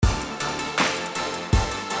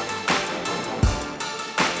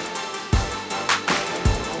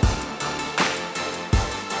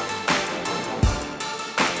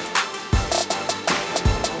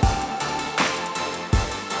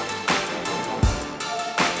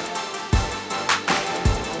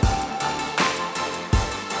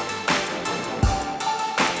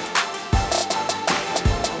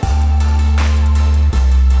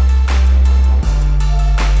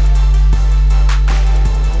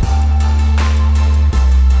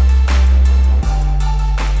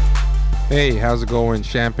Hey, how's it going,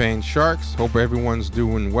 Champagne Sharks? Hope everyone's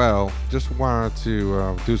doing well. Just wanted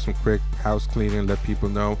to do some quick house cleaning, let people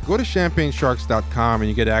know. Go to champagnesharks.com and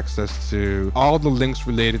you get access to all the links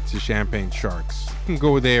related to Champagne Sharks. You can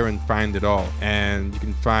go there and find it all. And you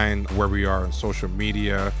can find where we are on social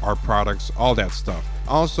media, our products, all that stuff.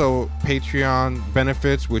 Also, Patreon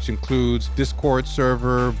benefits, which includes Discord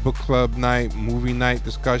server, book club night, movie night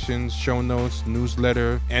discussions, show notes,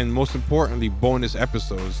 newsletter, and most importantly, bonus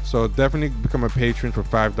episodes. So definitely become a patron for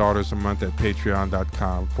 $5 a month at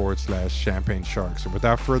patreon.com/Champagne Sharks. And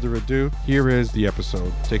without further ado, here is the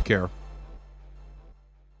episode. Take care.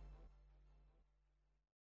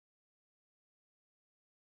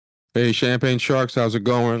 Hey, Champagne Sharks, how's it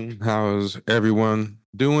going? How's everyone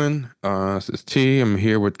doing? This is T. I'm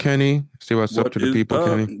here with Kenny. See what's up to the people,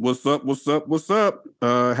 Kenny. What's up?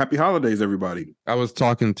 Happy holidays, everybody. I was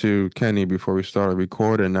talking to Kenny before we started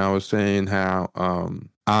recording, and I was saying how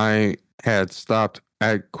I had stopped.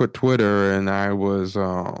 I quit Twitter, and I was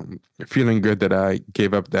feeling good that I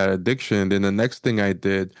gave up that addiction. Then the next thing I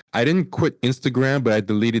did, I didn't quit Instagram, but I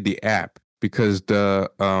deleted the app because the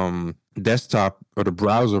desktop or the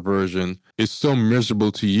browser version is so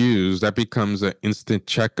miserable to use that becomes an instant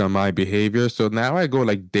check on my behavior. So now I go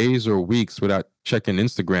like days or weeks without checking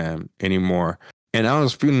Instagram anymore. And I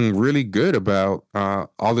was feeling really good about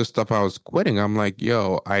all this stuff I was quitting. I'm like,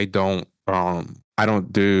 yo, I don't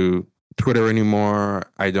do Twitter anymore.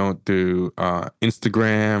 I don't do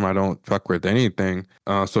Instagram. I don't fuck with anything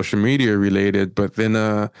social media related. But then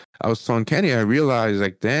I was telling Kenny, I realized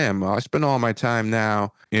like, damn, I spend all my time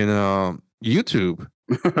now in YouTube.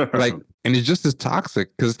 Like, and it's just as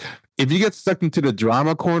toxic because if you get stuck into the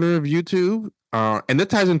drama corner of YouTube, and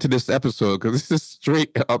that ties into this episode because this is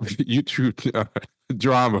straight up YouTube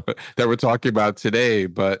drama that we're talking about today.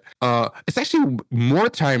 But it's actually more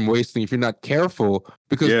time wasting if you're not careful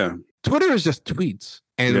because Twitter is just tweets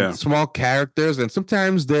and small characters, and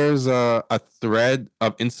sometimes there's a thread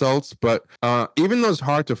of insults, but even though it's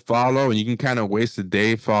hard to follow and you can kind of waste a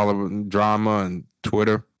day following drama and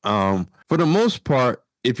Twitter, for the most part,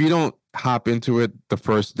 if you don't hop into it the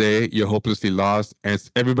first day, you're hopelessly lost, and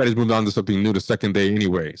everybody's moved on to something new the second day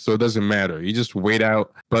anyway, so it doesn't matter. You just wait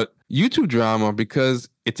out. But YouTube drama, because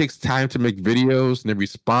it takes time to make videos and then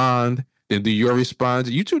respond, and do your response.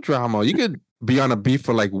 YouTube drama, you could be on a beef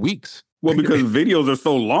for like weeks. Well, because videos are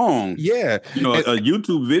so long. Yeah. You know, a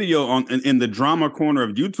YouTube video in the drama corner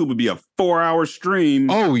of YouTube would be a 4-hour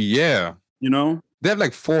stream. Oh, yeah. You know? They have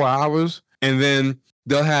like 4 hours, and then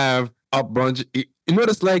they'll have a bunch. You know what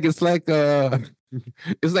it's like? It's like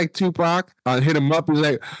Tupac. Hit him up. He's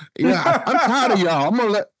like, yeah, I'm tired of y'all. I'm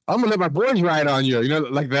gonna let my boys ride on you. You know,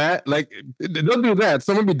 like that. Like, don't do that.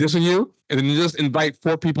 Someone be dissing you, and then you just invite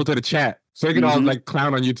 4 people to the chat. So they can all like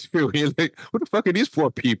clown on you too. You're like, who the fuck are these 4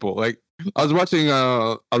 people? Like, I was watching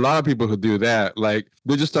a lot of people who do that. Like,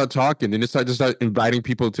 they just start talking and they start inviting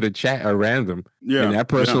people to the chat at random. Yeah. And that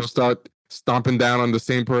person will start stomping down on the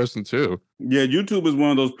same person too. Yeah, YouTube is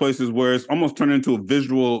one of those places where it's almost turned into a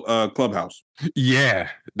visual clubhouse. Yeah,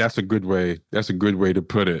 that's a good way. That's a good way to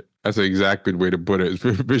put it. That's an exact good way to put it. It's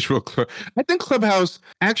visual. I think Clubhouse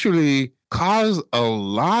actually caused a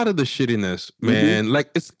lot of the shittiness, man.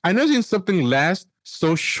 Like, I never seen something last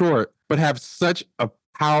so short but have such a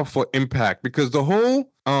powerful impact, because the whole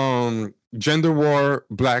gender war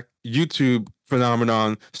Black YouTube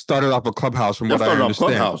phenomenon started off a Clubhouse, from what I understand.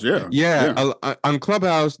 Clubhouse, on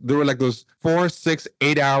Clubhouse, there were like those 4, 6,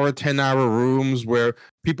 8-hour, 10-hour rooms where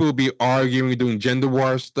people would be arguing, doing gender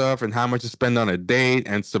war stuff, and how much to spend on a date,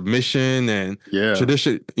 and submission, and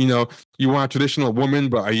tradition. You know, you want a traditional woman,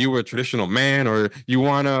 but are you a traditional man? Or you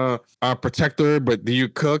want a protector, but do you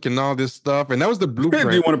cook, and all this stuff? And that was the blueprint.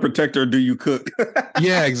 Do you want a protector, or do you cook?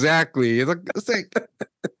 Yeah, exactly. It's like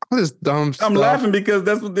all this dumb stuff. I'm laughing because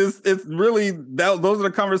that's what this. It's really those are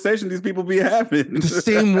the conversations these people be having. The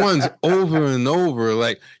same ones over and over.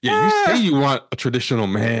 Like, yeah, you say you want a traditional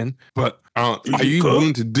man, but are you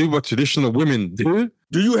willing to do what traditional women do?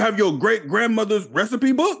 Do you have your great grandmother's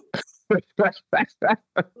recipe book?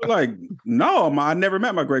 Like, no, I never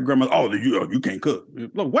met my great grandmother. Oh, you can't cook.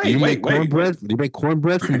 Look, wait. You make cornbread from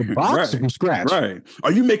the box or from scratch? Right.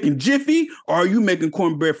 Are you making Jiffy, or are you making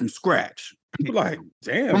cornbread from scratch? Like,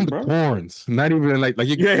 damn, from bro. The corns, not even like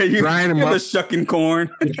you grind them up. The shucking corn.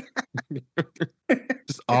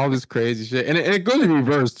 Just all this crazy shit, and it goes in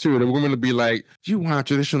reverse too. The woman will be like, "You want a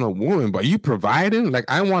traditional woman, but are you providing? Like,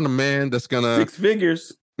 I want a man that's gonna 6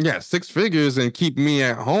 figures." Yeah, 6 figures and keep me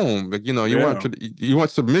at home. Like, you know, you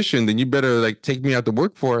want submission, then you better like take me out the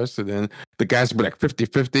workforce. And then the guys will be like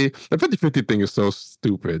 50-50. The 50-50 thing is so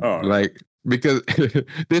stupid. Like, because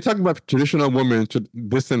they're talking about traditional women to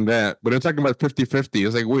this and that, but they're talking about 50-50.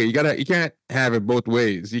 It's like, wait, you can't have it both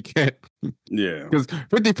ways. You can't, Yeah. because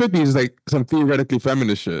 50-50 is like some theoretically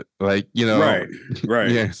feminist shit. Like, Right. Right.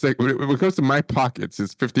 yeah, it's like when it comes to my pockets,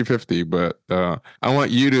 it's 50-50, but I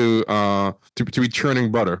want you to be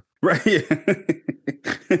churning butter. Right. Yeah.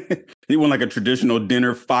 You want like a traditional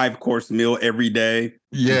dinner, 5-course meal every day.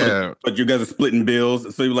 Yeah. But you guys are splitting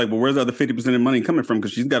bills. So you're like, well, where's the other 50% of money coming from?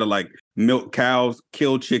 Because she's got to like milk cows,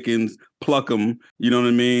 kill chickens, pluck them. You know what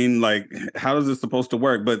I mean? Like, how is this supposed to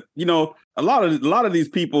work? But a lot of these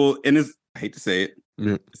people, and I hate to say it,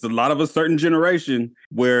 Yeah. it's a lot of a certain generation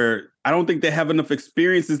where I don't think they have enough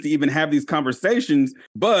experiences to even have these conversations,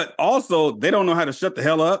 but also they don't know how to shut the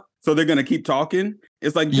hell up. So they're going to keep talking.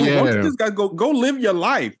 It's like, dude, why don't you just go live your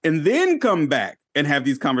life and then come back and have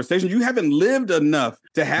these conversations? You haven't lived enough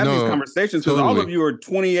to have these conversations because all of you are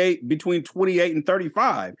 28, between 28 and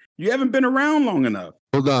 35. You haven't been around long enough.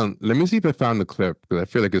 Hold on. Let me see if I found the clip because I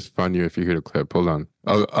feel like it's funnier if you hear the clip. Hold on.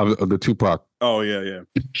 Of the Tupac. Oh, yeah.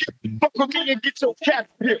 Fuck with me and get your cat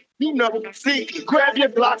here. You know, see, grab your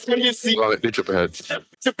blocks when you see. Well, they trip ahead.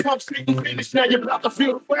 The pumps finish, now you're about to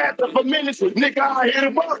feel the wrath of a minute. Nigga, I hit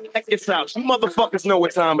him up. It's out. You motherfuckers know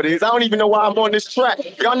what time it is. I don't even know why I'm on this track.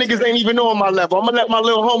 Y'all niggas ain't even on my level. I'm gonna let my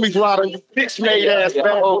little homies ride on you bitch-made ass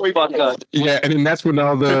bad boy. Yeah, and then that's when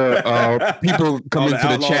all the people come into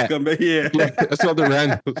the chat. Yeah, that's all the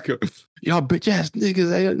randos go. Y'all bitch ass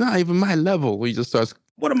niggas, not even my level. We just starts.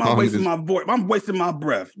 What am I wasting my voice? I'm wasting my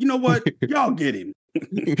breath. You know what? Y'all get him.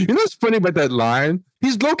 You know what's funny about that line?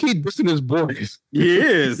 He's low-key dissing his boys. He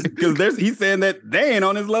is, because he's saying that they ain't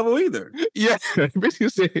on his level either. Yeah, basically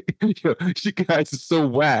saying, you guys are so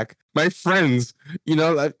whack. My friends,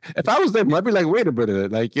 like if I was them, I'd be like, wait a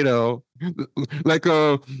minute, like, like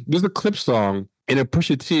there's a clip song and a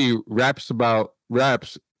Pusha T raps.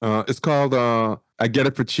 It's called "I Get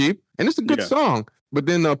It for Cheap," and it's a good song. But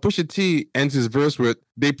then Pusha T ends his verse with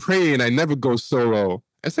 "They pray and I never go solo."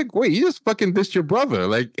 It's like, wait, you just fucking dissed your brother.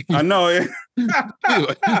 Like, I know.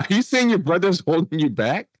 Are you saying your brother's holding you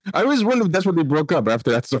back? I always wonder if that's when they broke up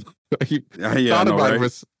after that song. Thought about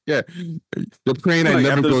it. Yeah, the praying I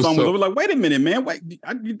never go solo. Like, wait a minute, man. Wait,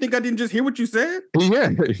 you think I didn't just hear what you said?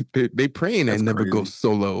 Yeah, they praying I never go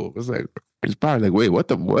solo. It's like, it's probably like, wait, what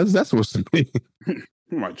is that supposed to mean?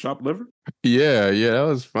 My chopped liver? Yeah, that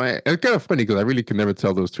was fine. It's kind of funny because I really could never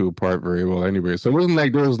tell those two apart very well anyway. So it wasn't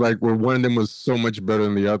like there was like where one of them was so much better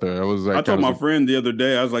than the other. I was like, I told my friend the other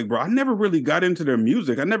day, I was like, bro, I never really got into their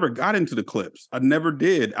music. I never got into the clips. I never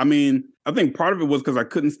did. I mean, I think part of it was because I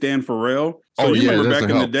couldn't stand Pharrell. So you remember back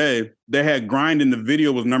in the day, they had Grind, and the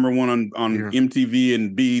video was number one on MTV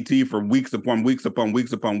and BET for weeks upon weeks upon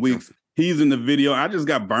weeks upon weeks. He's in the video. I just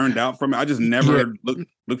got burned out from it. I just never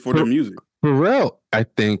looked for their music. Pharrell, I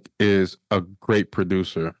think, is a great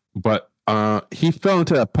producer, but he fell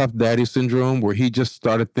into that Puff Daddy syndrome where he just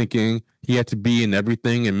started thinking he had to be in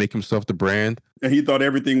everything and make himself the brand. And he thought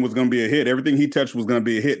everything was going to be a hit. Everything he touched was going to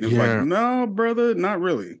be a hit. And it's like, no, brother, not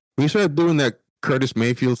really. When he started doing that Curtis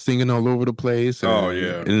Mayfield singing all over the place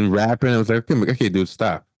and rapping, I was like, okay, dude,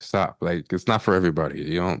 stop. Like, it's not for everybody.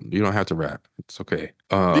 You don't have to rap. It's okay.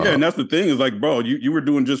 And that's the thing is like, bro, you were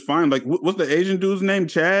doing just fine. Like, what's the Asian dude's name?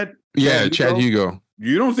 Chad? Yeah, Chad Hugo.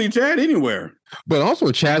 You don't see Chad anywhere. But also,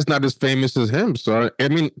 Chad's not as famous as him. So, I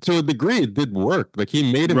mean, to a degree, it did work. Like, he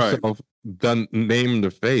made himself the name in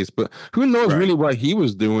the face. But who knows really what he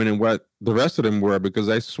was doing and what the rest of them were? Because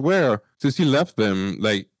I swear, since he left them,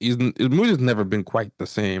 like, his music's never been quite the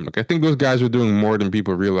same. Like, I think those guys were doing more than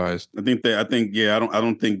people realized. I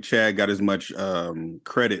don't think Chad got as much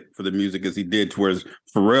credit for the music as he did. Towards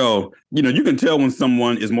Pharrell, you can tell when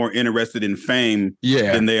someone is more interested in fame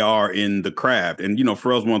than they are in the craft. And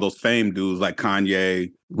Pharrell's one of those fame dudes like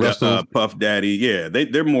Kanye, Puff Daddy. Yeah,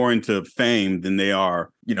 they're more into fame than they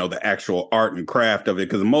are, the actual art and craft of it.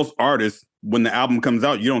 Because most artists, when the album comes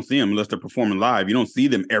out, you don't see them unless they're performing live. You don't see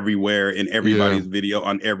them everywhere in everybody's video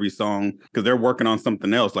on every song because they're working on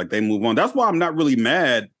something else. Like, they move on. That's why I'm not really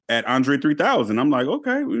mad at Andre 3000. I'm like,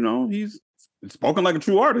 okay, he's spoken like a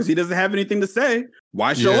true artist. He doesn't have anything to say.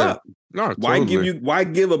 Why show up? No, totally. Why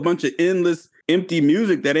give a bunch of endless empty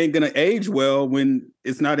music that ain't gonna age well when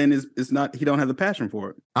he don't have the passion for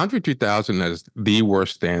it. Andre 3000 has the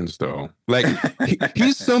worst stands though. Like,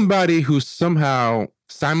 he's somebody who's somehow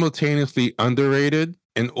simultaneously underrated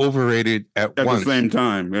and overrated at once. The same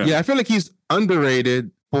time. Yeah, I feel like he's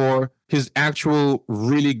underrated for his actual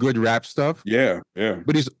really good rap stuff. Yeah.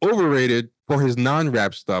 But he's overrated for his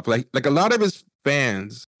non-rap stuff. Like a lot of his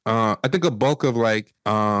fans, I think a bulk of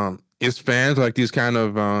his fans, like these kind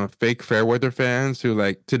of fake Fairweather fans who,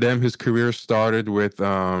 like, to them his career started with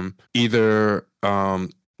either The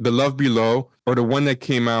Love Below or the one that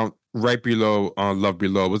came out right below Love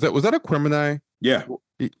Below. Was that Aquemini? Yeah.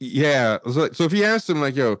 Yeah. So if you ask them,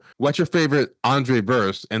 like, yo, what's your favorite Andre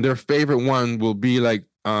verse? And their favorite one will be like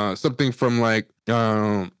something from like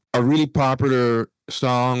a really popular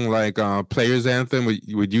song like Players Anthem with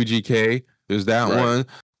UGK. There's that one.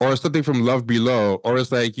 Or something from Love Below. Or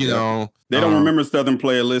it's like, you know. They don't remember Southern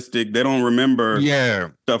Playalistic. They don't remember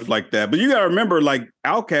stuff like that. But you gotta remember, like,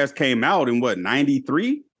 Outkast came out in what,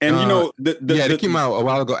 93? And you know, they came out a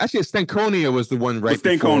while ago. Actually, Stankonia was the one right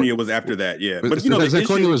before. Stankonia was after that, yeah. But you know,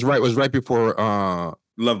 Stankonia was right before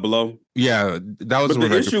Love Below. Yeah, that was. But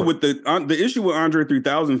the issue with the issue with Andre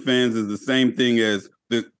 3000 fans is the same thing as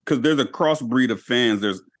because there's a crossbreed of fans.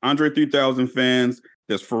 There's Andre 3000 fans,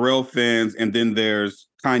 there's Pharrell fans, and then there's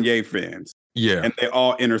Kanye fans. Yeah. And they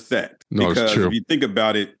all intersect. No, because it's true. If you think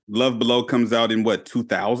about it, Love Below comes out in what,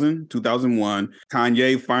 2000, 2001.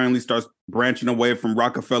 Kanye finally starts branching away from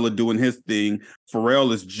Rockefeller doing his thing.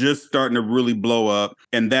 Pharrell is just starting to really blow up.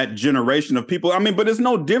 And that generation of people, I mean, but it's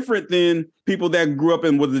no different than people that grew up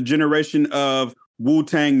in was the generation of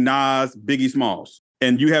Wu-Tang, Nas, Biggie Smalls.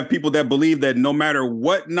 And you have people that believe that no matter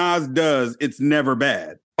what Nas does, it's never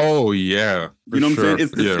bad. Oh, yeah. You know what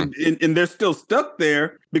I'm saying? And they're still stuck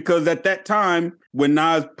there because at that time, when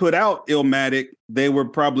Nas put out Illmatic, they were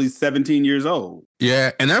probably 17 years old. Yeah,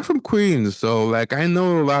 and I'm from Queens, so like I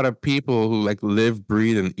know a lot of people who like live,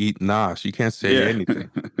 breathe, and eat Nas. You can't say anything.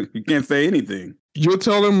 You can't say anything. You'll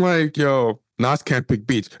tell them like, yo, Nas can't pick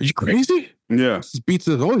beats. Are you crazy? Yeah. His beats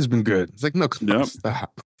have always been good. It's like, no,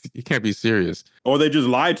 stop. You can't be serious. Or they just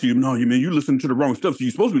lied to you. No, you mean you listen to the wrong stuff, so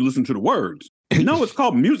you're supposed to be listening to the words. No, it's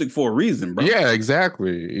called music for a reason, bro. Yeah,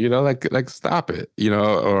 exactly. You know, like stop it. You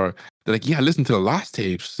know, or they're like, yeah, listen to the lost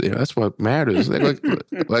tapes. You know, that's what matters.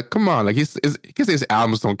 Like come on. Like he can say his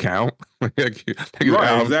albums don't count. Right,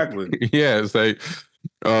 exactly. Yeah, it's like,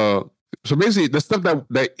 so basically the stuff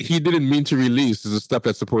that he didn't mean to release is the stuff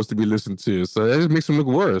that's supposed to be listened to. So that just makes him look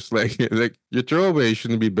worse. Like your throwaway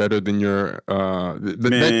shouldn't be better than your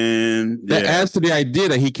that adds to the idea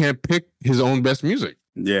that he can't pick his own best music.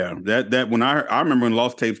 Yeah, that when I remember when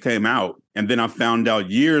Lost Tapes came out, and then I found out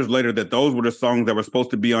years later that those were the songs that were supposed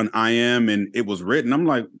to be on I Am, and it was written. I'm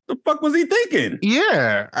like, the fuck was he thinking?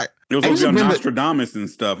 Yeah, it was supposed to be on Nostradamus and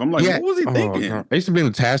stuff. I'm like, what was he thinking? I used to blame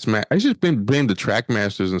the Taskmaster. I used to blame the track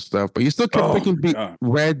masters and stuff, but he still kept picking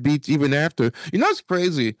rad beats even after. You know, it's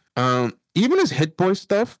crazy. Even his Hit Boy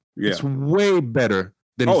stuff, it's way better.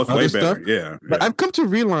 It's way better. Yeah. But I've come to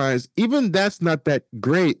realize even that's not that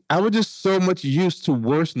great. I was just so much used to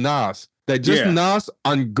worse Nas that just Nas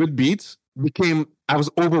on good beats I was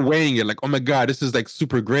overweighing it. Like, oh my God, this is like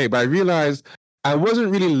super great. But I realized I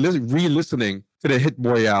wasn't really re-listening to the Hit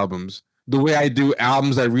Boy albums the way I do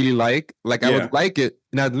albums I really like. Like I would like it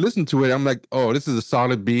and I'd listen to it. I'm like, oh, this is a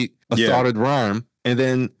solid beat, a solid rhyme. And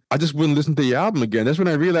then I just wouldn't listen to the album again. That's when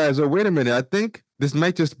I realized, oh, wait a minute. I think this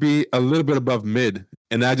might just be a little bit above mid.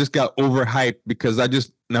 And I just got overhyped because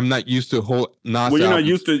I'm not used to whole Nas. Well, you're not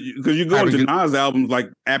used to, because you go into Nas albums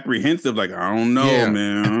like apprehensive, like, I don't know,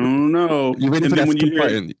 man. I don't know. You're waiting and for then that when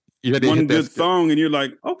you hear one good song and you're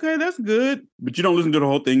like, okay, that's good. But you don't listen to the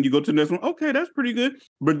whole thing. You go to the next one. Okay, that's pretty good.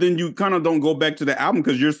 But then you kind of don't go back to the album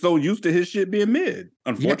because you're so used to his shit being mid,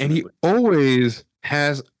 unfortunately. Yeah, and he always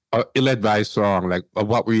has a ill-advised song, like a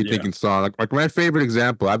What Were You Thinking song. Like my favorite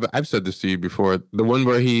example, I've said this to you before, the one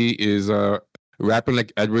where he is rapping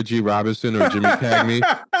like Edward G. Robinson or Jimmy Cagney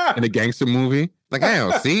in a gangster movie. Like, I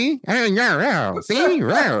don't see, like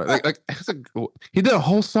he did a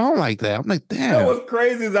whole song like that. I'm like, damn. What's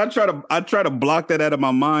crazy is I try to block that out of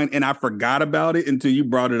my mind, and I forgot about it until you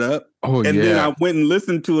brought it up. Oh, and then I went and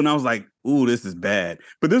listened to it, and I was like, ooh, this is bad.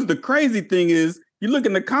 But this is the crazy thing is, you look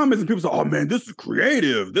in the comments and people say, oh man, this is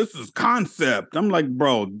creative. This is concept. I'm like,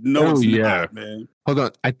 bro, no, it's not, man. Hold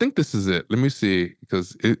on. I think this is it. Let me see,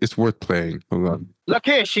 because it's worth playing. Hold on. Look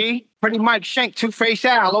here, she. Pretty Mike Shank, Two-Face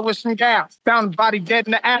Al, over some gal. Found body dead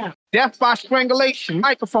in the alley. Death by strangulation.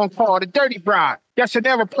 Microphone call, the dirty bride. Guess I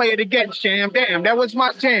never play it again, Sham. Damn, that was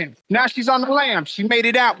my jam. Now she's on the lam. She made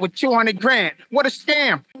it out with 200 grand. What a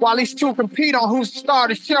scam. While these two compete on who's the star of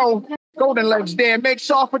the show, Golden Legs there makes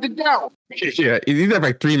off with the dough. Yeah, he did that for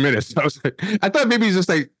like 3 minutes. I thought maybe he's just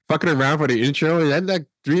like fucking around for the intro. He had like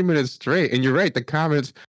 3 minutes straight. And you're right,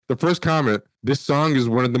 the first comment, this song is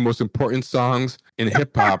one of the most important songs in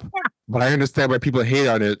hip hop. But I understand why people hate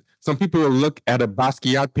on it. Some people will look at a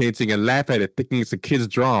Basquiat painting and laugh at it, thinking it's a kid's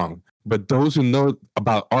drawing. But those who know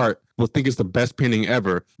about art will think it's the best painting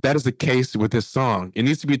ever. That is the case with this song. It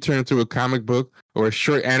needs to be turned into a comic book or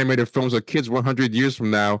short animated films of kids 100 years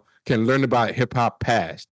from now can learn about hip hop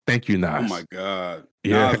past. Thank you, Nas. Oh my God.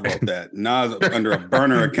 Yeah. Nas wrote that. Nas under a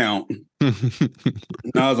burner account.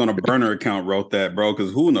 Nas on a burner account wrote that, bro.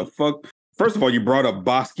 Because who in the fuck? First of all, you brought up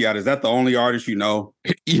Basquiat. Is that the only artist you know?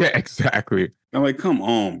 Yeah, exactly. I'm like, come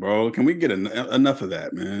on, bro. Can we get enough of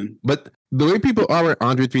that, man? But the way people are with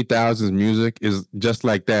Andre 3000's music is just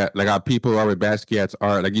like that. Like how people are with Basquiat's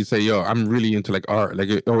art. Like you say, yo, I'm really into like art.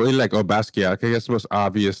 Like, or really like, oh, Basquiat. Okay, that's the most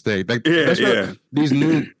obvious thing. Like, yeah. These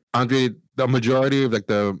new Andre, the majority of like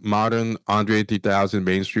the modern Andre 3000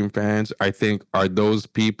 mainstream fans, I think, are those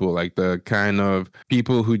people, like the kind of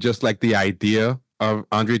people who just like the idea of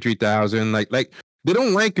Andre 3000. Like they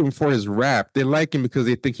don't like him for his rap. They like him because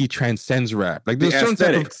they think he transcends rap. Like there's the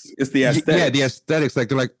aesthetics. It's the aesthetics. Yeah, the aesthetics. Like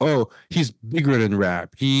they're like, oh, he's bigger than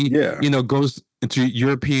rap. He, goes into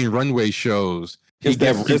European runway shows. It's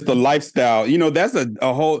the lifestyle. That's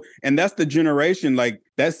a whole, and that's the generation. Like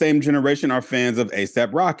that same generation are fans of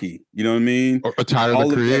A$AP Rocky. You know what I mean? Or Tyler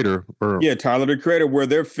the Creator. Tyler the Creator, where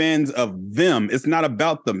they're fans of them. It's not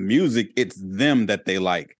about the music. It's them that they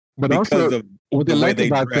like. But because also, of what they like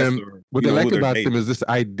about them, them is this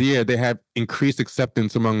idea they have increased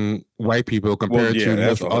acceptance among white people compared to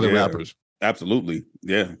most other rappers. Absolutely.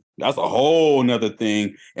 Yeah. That's a whole nother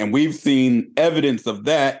thing. And we've seen evidence of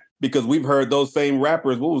that because we've heard those same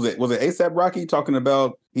rappers. What was it? Was it A$AP Rocky talking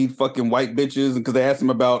about he fucking white bitches? Because they asked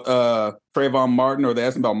him about Trayvon Martin, or they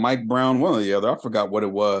asked him about Mike Brown, one or the other. I forgot what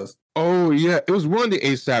it was. Oh yeah, it was one of the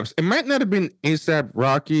A$APs. It might not have been A$AP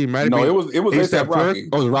Rocky. It might have been it was A$AP Rocky.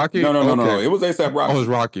 Oh, it was Rocky? No. It was A$AP Rocky. Oh, it was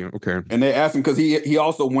Rocky. Okay. And they asked him because he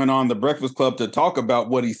also went on the Breakfast Club to talk about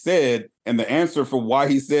what he said, and the answer for why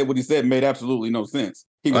he said what he said made absolutely no sense.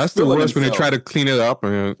 That's the worst when they try to clean it up.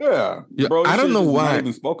 Yeah, bro. I don't know why. Not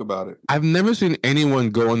even spoke about it. I've never seen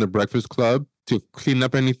anyone go on the Breakfast Club to clean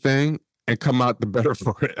up anything and come out the better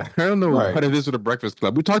for it. I don't know what it is with the Breakfast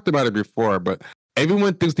Club. We talked about it before, but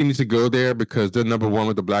everyone thinks they need to go there because they're number one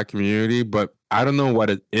with the Black community. But I don't know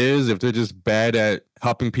what it is, if they're just bad at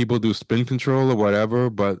helping people do spin control or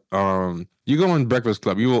whatever. But you go on Breakfast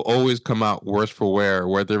Club, you will always come out worse for wear,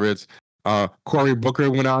 whether it's Cory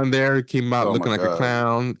Booker went on there, came out looking like a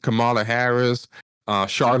clown. Kamala Harris,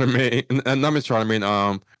 Charlemagne, not Miss Charlemagne.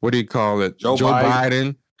 What do you call it? Joe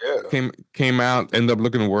Biden. Yeah. Came out, ended up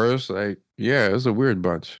looking worse. Like, yeah, it's a weird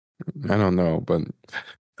bunch. I don't know, but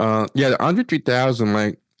the Andre 3000.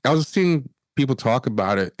 Like, I was seeing people talk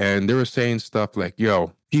about it, and they were saying stuff like,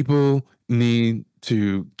 "Yo, people need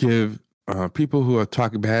to give people who are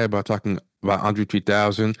talking bad about Andre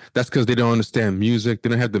 3000. That's because they don't understand music. They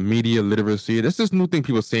don't have the media literacy. That's this new thing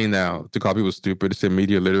people say now to call people stupid. To say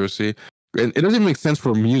media literacy, and it doesn't make sense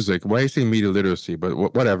for music. Why are you saying media literacy? But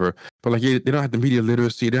whatever. But like, they don't have the media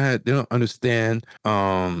literacy. They don't understand.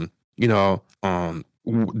 The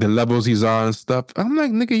levels he's on and stuff. I'm like,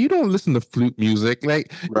 nigga, you don't listen to flute music.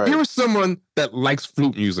 Like, if you're someone that likes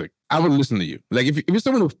flute music, I would listen to you. Like, if you're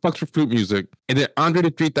someone who fucks with flute music, and then Andre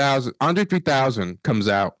 3000 comes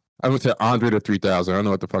out. I would say Andre the 3000. I don't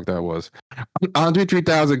know what the fuck that was. Andre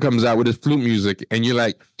 3000 comes out with his flute music, and you're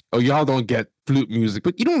like, oh, y'all don't get flute music,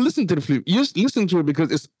 but you don't listen to the flute. You just listen to it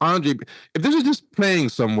because it's Andre. If this was just playing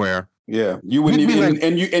somewhere, you wouldn't even, like,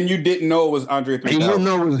 and you didn't know it was Andre 3000. And you didn't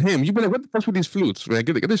know it was him. You'd be like, what the fuck's with these flutes? Like,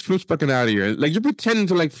 get these flutes fucking out of here. Like, you're pretending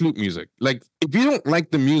to like flute music. Like, if you don't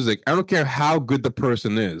like the music, I don't care how good the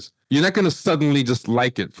person is. You're not gonna suddenly just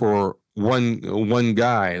like it for one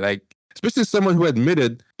guy. Like, especially someone who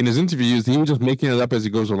admitted in his interviews he was just making it up as he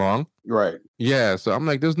goes along. Right. Yeah. So I'm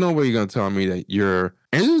like, there's no way you're gonna tell me that you're.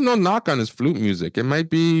 And there's no knock on his flute music. It might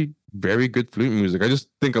be very good flute music. I just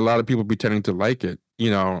think a lot of people pretending to like it.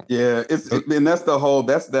 Yeah, and that's that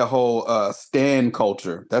whole stan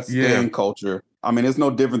culture. That's stan culture. I mean, it's no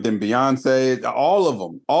different than Beyonce. All of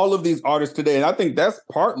them, all of these artists today, and I think that's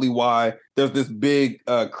partly why there's this big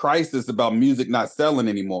crisis about music not selling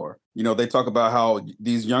anymore. They talk about how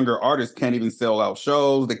these younger artists can't even sell out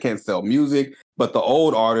shows. They can't sell music, but the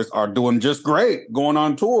old artists are doing just great, going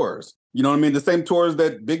on tours. You know what I mean? The same tours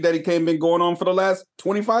that Big Daddy Kane been going on for the last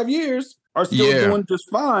 25 years are still doing just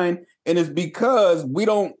fine. And it's because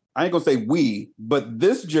I ain't gonna say we, but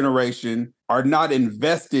this generation are not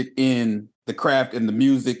invested in the craft and the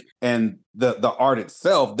music and the art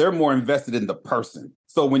itself. They're more invested in the person.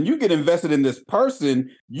 So when you get invested in this person,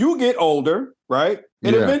 you get older, right?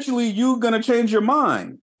 And eventually you're gonna change your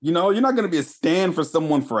mind. You're not gonna be a stan for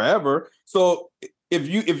someone forever. So if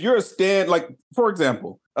you're a stan, like, for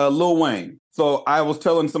example, Lil Wayne. So I was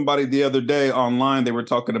telling somebody the other day online, they were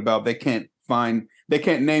talking about they can't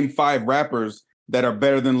name 5 rappers that are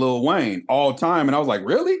better than Lil Wayne all time. And I was like,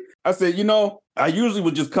 really? I said, I usually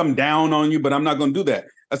would just come down on you, but I'm not going to do that.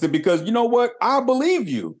 I said, because you know what? I believe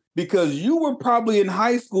you because you were probably in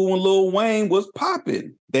high school when Lil Wayne was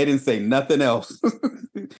popping. They didn't say nothing else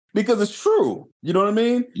because it's true. You know what I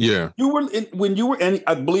mean? Yeah. When you were, and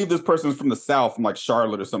I believe this person is from the South, from like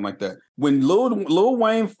Charlotte or something like that. When Lil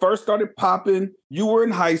Wayne first started popping, you were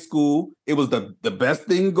in high school. It was the best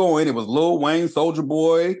thing going. It was Lil Wayne, Soulja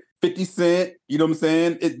Boy, 50 Cent, you know what I'm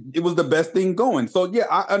saying? It was the best thing going. So yeah,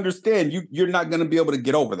 I understand you're not going to be able to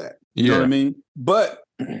get over that. You know what I mean? But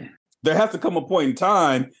there has to come a point in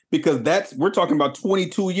time because we're talking about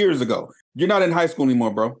 22 years ago. You're not in high school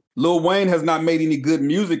anymore, bro. Lil Wayne has not made any good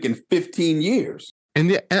music in 15 years.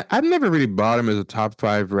 And I've never really bought him as a top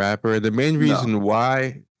 5 rapper. The main reason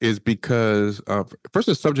why is because first,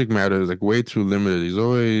 the subject matter is like way too limited. He's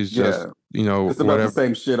always just it's about the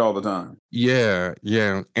same shit all the time. Yeah,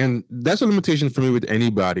 and that's a limitation for me with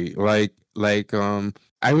anybody. Like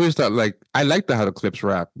I always thought like I liked how the Clips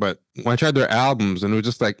rap, but when I tried their albums and it was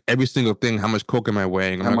just like every single thing, how much coke am I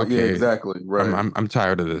weighing? I'm like, okay, yeah, exactly, right. I'm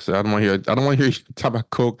tired of this. I don't want to hear you talk about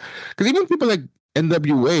coke because even people like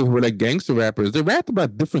NWA who were like gangster rappers, they rapped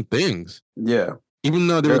about different things. Yeah, even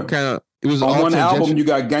though they were kind of it was on all one album. You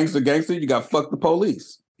got gangster, you got fuck the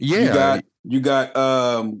police. Yeah, you got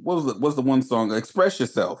what's the one song? Express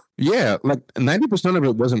Yourself. Yeah, like 90% of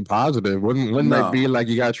it wasn't positive. Wouldn't might be like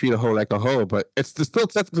you gotta treat a hoe like a hoe, but it's still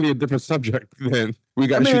technically a different subject than we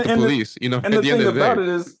gotta shoot the police. And the thing about it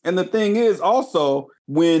is, and the thing is also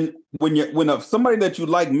when somebody that you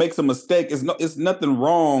like makes a mistake, it's nothing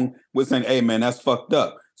wrong with saying, "Hey man, that's fucked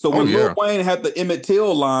up." So when Lil Wayne had the Emmett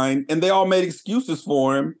Till line and they all made excuses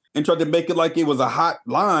for him and tried to make it like it was a hot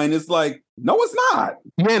line, it's like, no, it's not.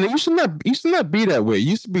 Man, it used to not be that way. You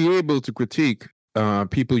used to be able to critique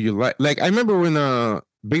people you like. Like I remember when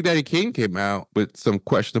Big Daddy Kane came out with some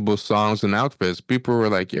questionable songs and outfits, people were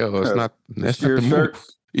like, yo, that's not the move.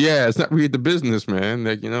 Yeah, it's not really the business, man.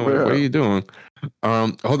 Like, what are you doing?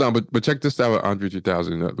 Hold on, but check this out with Andre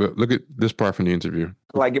 3000. Look at this part from the interview.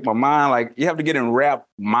 Like get my mind, like you have to get in rap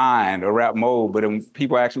mind or rap mode. But when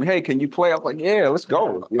people ask me, hey, can you play? I'm like, yeah, let's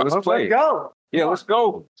go. Yeah, let's play. Let's go. Yeah, let's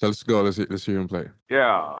go. So let's go. Let's hear him play.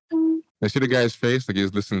 Yeah. I see the guy's face, like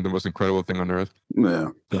he's listening to the most incredible thing on earth. Yeah.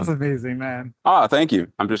 That's amazing, man. Thank you.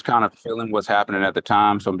 I'm just kind of feeling what's happening at the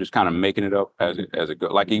time, so I'm just kind of making it up as it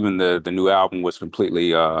goes. Like even the new album was completely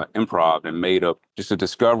improv and made up, just a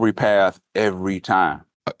discovery path every time.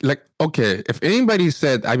 Like, okay, if anybody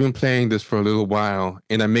said I've been playing this for a little while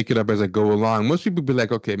and I make it up as I go along, most people be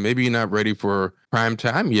like, okay, maybe you're not ready for prime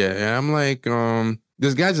time yet. And I'm like,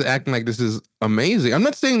 this guy's acting like this is amazing. I'm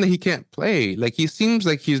not saying that he can't play. Like, he seems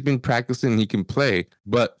like he's been practicing, he can play.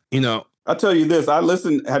 But, I'll tell you this.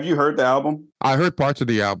 Have you heard the album? I heard parts of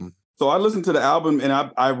the album. So I listened to the album and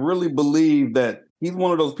I really believe that he's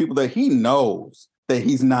one of those people that he knows that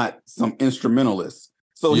he's not some instrumentalist.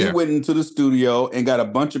 So he went into the studio and got a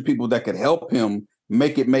bunch of people that could help him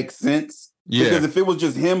make it make sense. Yeah. Because if it was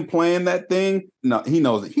just him playing that thing, no, he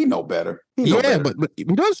knows it. He know better. But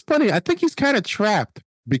it's funny. I think he's kind of trapped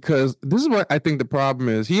because this is what I think the problem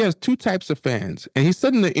is. He has two types of fans. And he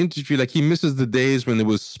said in the interview, like he misses the days when it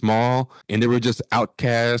was small and they were just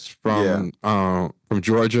outcasts from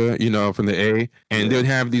Georgia, from the A. And they would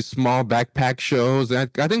have these small backpack shows. And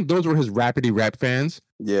I think those were his rapidy rap fans.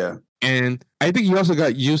 Yeah. And I think he also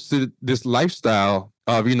got used to this lifestyle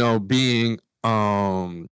of, being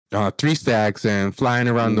 3 stacks and flying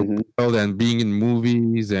around the world and being in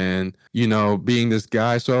movies and, being this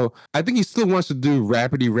guy. So I think he still wants to do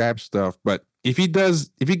rapidy rap stuff. But if he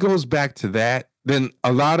goes back to that, then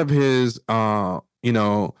a lot of his,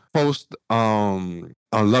 post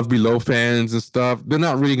Love Below fans and stuff, they're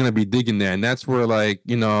not really going to be digging that. And that's where, like,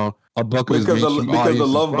 a buck of his because the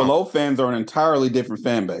Love Below fans are an entirely different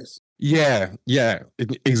fan base. Yeah,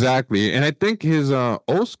 exactly. And I think his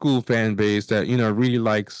old school fan base that, really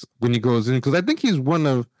likes when he goes in, because I think he's one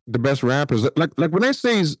of the best rappers. Like when I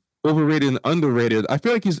say he's overrated and underrated, I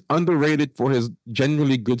feel like he's underrated for his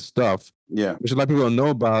genuinely good stuff. Yeah. Which a lot of people don't know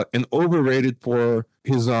about, and overrated for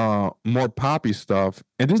his more poppy stuff.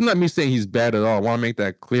 And this is not me saying he's bad at all. I want to make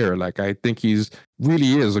that clear. Like I think he's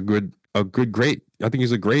really is great. I think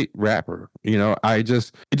he's a great rapper. It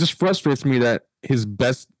just frustrates me that his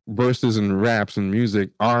best verses and raps and music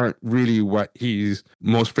aren't really what he's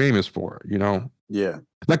most famous for, Yeah.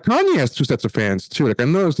 Like Kanye has 2 sets of fans too. Like I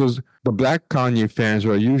noticed the black Kanye fans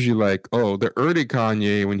are usually like, oh, the early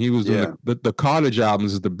Kanye when he was doing the college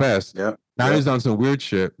albums is the best. Yeah. Now he's on some weird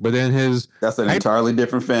shit. But then that's an entirely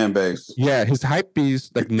different fan base. Yeah, his hype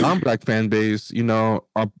beast, like non-black fan base, are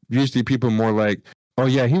usually people more like, Oh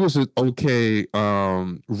yeah, he was an okay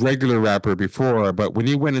regular rapper before, but when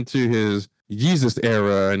he went into his Yeezus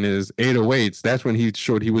era and his 808s, that's when he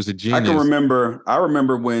showed he was a I can genius. I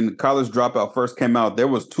remember when College Dropout first came out, there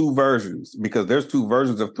was two versions, because there's two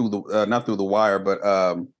versions of Through the not Through the Wire, but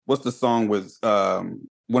what's the song with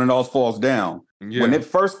When It All Falls Down? Yeah. When it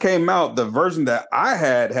first came out, the version that I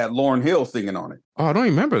had Lauryn Hill singing on it. Oh, I don't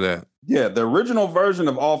remember that. Yeah, the original version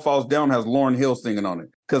of All Falls Down has Lauryn Hill singing on it.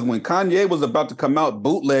 Because when Kanye was about to come out,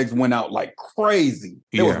 bootlegs went out like crazy.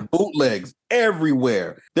 There was bootlegs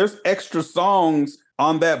everywhere. There's extra songs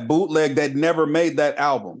on that bootleg that never made that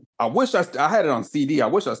album. I wish I had it on CD. I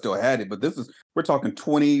wish I still had it. But we're talking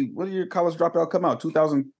 20, what year College Dropout come out?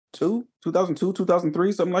 2002,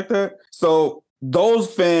 2003, something like that. So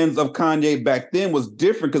those fans of Kanye back then was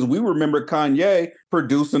different, because we remember Kanye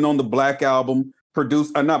producing on the Black Album,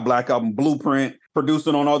 Blueprint,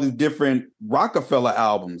 producing on all these different Rockefeller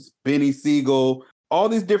albums, Benny Siegel, all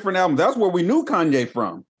these different albums. That's where we knew Kanye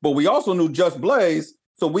from. But we also knew Just Blaze.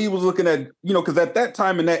 So we was looking at, because at that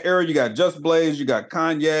time in that era, you got Just Blaze, you got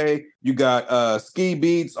Kanye, you got Ski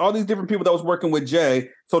Beats, all these different people that was working with Jay.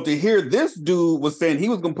 So to hear this dude was saying he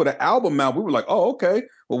was going to put an album out, we were like, oh, okay.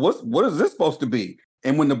 Well, what is this supposed to be?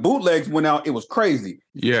 And when the bootlegs went out, it was crazy.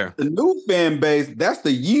 Yeah. The new fan base, that's the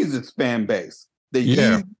Yeezus fan base.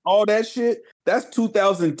 Yeezus, all that shit, that's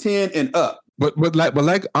 2010 and up. But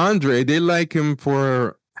like Andre, they like him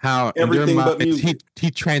for how everything but music.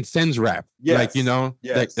 He transcends rap. Yes.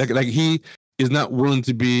 Like, like he is not willing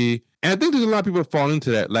to be. And I think there's a lot of people that fall into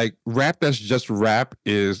that. Like rap that's just rap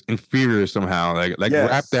is inferior somehow. Like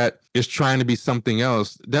rap that is trying to be something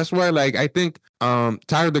else. That's why, like, I think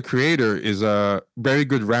Tyler the Creator is a very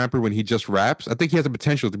good rapper when he just raps. I think he has the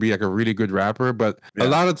potential to be like a really good rapper, but a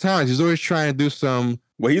lot of times he's always trying to do some.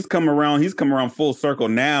 Well, he's come around full circle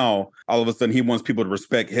now. All of a sudden, he wants people to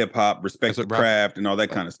respect hip hop, respect the craft, and all that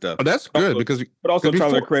kind of stuff. Oh, that's good but also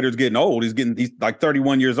Tyler the Creator's getting old. He's like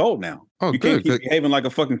 31 years old now. Oh, you can't keep behaving like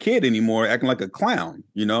a fucking kid anymore, acting like a clown,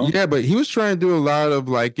 Yeah, but he was trying to do a lot of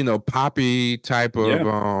like, poppy type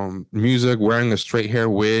of music, wearing a straight hair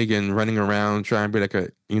wig and running around trying to be like a,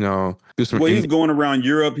 do some. Well, he's going around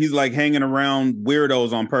Europe. He's like hanging around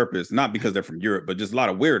weirdos on purpose, not because they're from Europe, but just a lot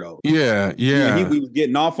of weirdos. Yeah. He was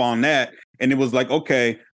getting off on that, and it was like,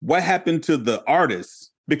 okay, what happened to the artists?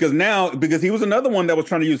 Because he was another one that was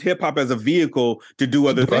trying to use hip hop as a vehicle to do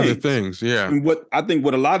other things. Yeah. And what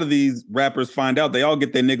a lot of these rappers find out, they all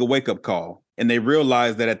get their nigga wake up call, and they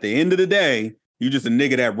realize that at the end of the day, you just a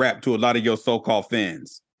nigga that rap to a lot of your so-called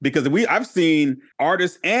fans. Because I've seen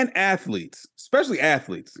artists and athletes, especially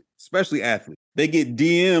athletes. They get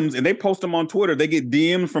DMs and they post them on Twitter. They get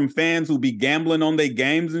DMs from fans who be gambling on their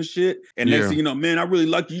games and shit. And next thing you know, man, I really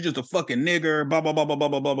like you. You just a fucking nigger, blah, blah, blah, blah, blah,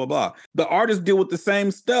 blah, blah, blah, blah. The artists deal with the same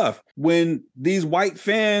stuff. When these white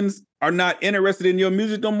fans are not interested in your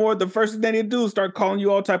music no more, the first thing they do is start calling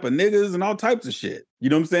you all type of niggas and all types of shit. You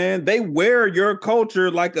know what I'm saying? They wear your culture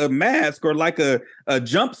like a mask or like a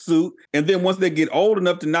jumpsuit. And then once they get old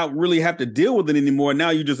enough to not really have to deal with it anymore, now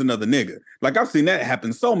you're just another nigga. Like I've seen that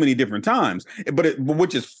happen so many different times. But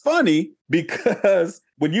which is funny because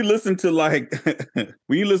when you listen to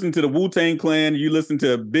the Wu-Tang Clan, you listen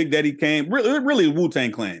to Big Daddy Kane, really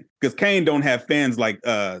Wu-Tang Clan, because Kane don't have fans like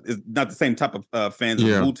is not the same type of fans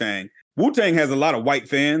as Wu-Tang. Wu-Tang has a lot of white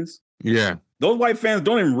fans. Yeah. Those white fans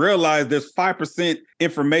don't even realize there's 5%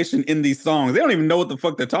 information in these songs. They don't even know what the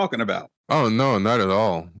fuck they're talking about. Oh, no, not at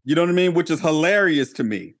all. You know what I mean? Which is hilarious to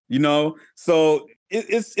me, So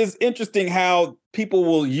it's interesting how people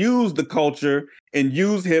will use the culture and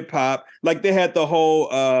use hip hop. Like they had the whole,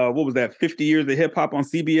 50 years of hip hop on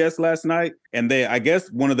CBS last night. And I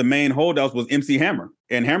guess one of the main holdouts was MC Hammer.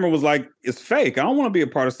 And Hammer was like, it's fake. I don't want to be a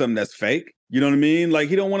part of something that's fake. You know what I mean? Like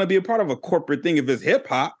he don't want to be a part of a corporate thing if it's hip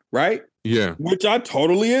hop, right? Yeah. Which I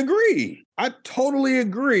totally agree. I totally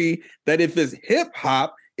agree that if it's hip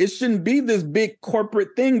hop, it shouldn't be this big corporate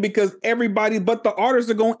thing because everybody but the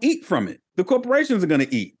artists are going to eat from it. The corporations are going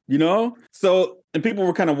to eat, So, and people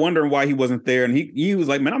were kind of wondering why he wasn't there. And he was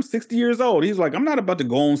like, man, I'm 60 years old. He's like, I'm not about to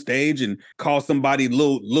go on stage and call somebody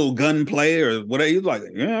little gunplay or whatever. He's like,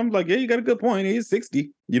 yeah, I'm like, yeah, you got a good point. He's 60.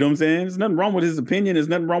 You know what I'm saying? There's nothing wrong with his opinion. There's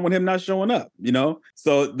nothing wrong with him not showing up,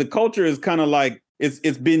 So the culture is kind of like,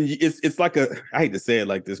 it's like I hate to say it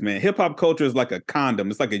like this, man. Hip hop culture is like a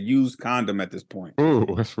condom. It's like a used condom at this point. Oh,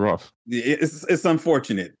 that's rough. It's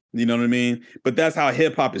unfortunate. You know what I mean? But that's how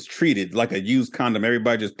hip hop is treated, like a used condom.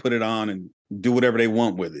 Everybody just put it on and do whatever they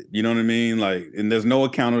want with it. You know what I mean? Like, and there's no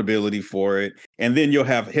accountability for it. And then you'll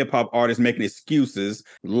have hip hop artists making excuses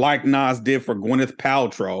like Nas did for Gwyneth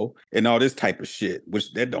Paltrow and all this type of shit,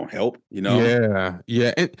 which that don't help, Yeah.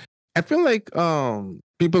 Yeah. I feel like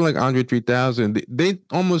people like Andre 3000, they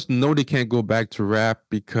almost know they can't go back to rap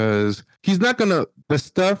because he's not gonna the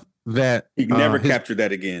stuff that he can never capture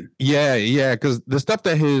that again. Yeah, because the stuff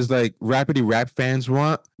that his like rapidy rap fans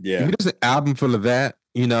want, if he does an album full of that,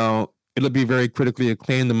 it'll be very critically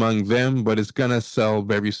acclaimed among them, but it's gonna sell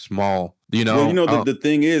very small. Well, the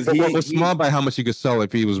thing is, he small by how much he could sell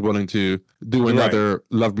if he was willing to do another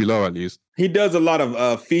Love Below at least. He does a lot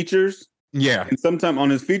of features. Yeah, and sometimes on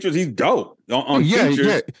his features, he's dope on features.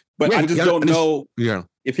 Yeah. But I just don't know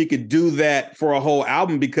if he could do that for a whole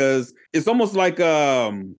album because it's almost like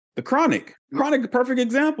the Chronic. Chronic, perfect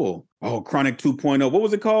example. Oh, Chronic 2.0. What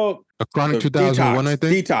was it called? A Chronic 2001, I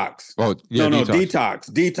think. Detox. Oh, yeah. No, Detox.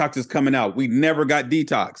 Detox is coming out. We never got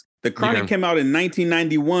Detox. The Chronic came out in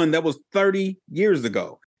 1991. That was 30 years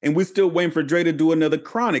ago. And we're still waiting for Dre to do another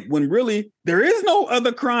Chronic when really there is no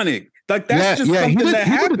other Chronic. Like that's something that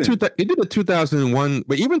happened. He did a 2001,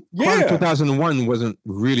 but even Chronic 2001 wasn't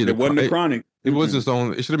really It wasn't a Chronic. It was its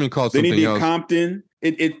own. It should have been called something else. Then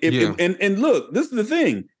he did Compton. And look, this is the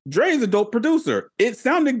thing. Dre is a dope producer. It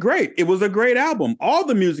sounded great. It was a great album. All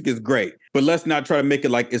the music is great, but let's not try to make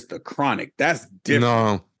it like it's the Chronic. That's different.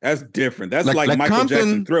 No, that's different. That's like Michael Compton,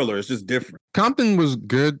 Jackson Thriller. It's just different. Compton was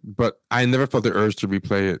good, but I never felt the urge to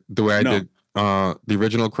replay it the way I did the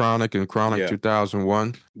original Chronic and Chronic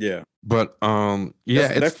 2001. Yeah. But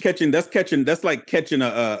that's like catching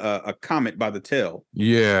a comet by the tail.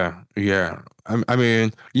 Yeah. I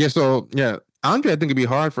mean, so Andre, I think it'd be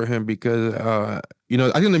hard for him because I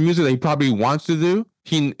think the music that he probably wants to do,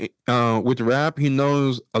 he with rap, he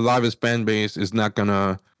knows a lot of his fan base is not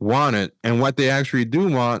gonna want it. And what they actually do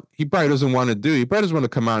want, he probably doesn't want to do. He probably doesn't want to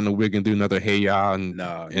come out in the wig and do another Hey Ya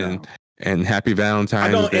and Happy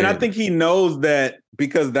Valentine's Day. And I think he knows that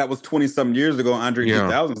because that was 20-something years ago. Andre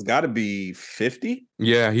 3000's got to be 50.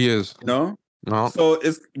 Yeah, he is. No. So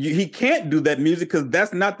he can't do that music because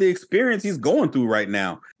that's not the experience he's going through right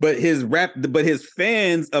now. But his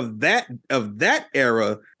fans of that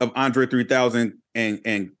era of Andre 3000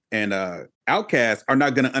 and Outkast are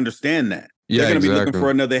not going to understand that. They're going to be looking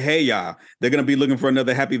for another Hey Ya. They're going to be looking for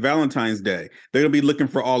another Happy Valentine's Day. They're going to be looking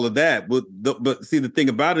for all of that. But see, the thing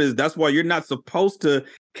about it is that's why you're not supposed to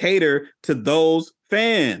cater to those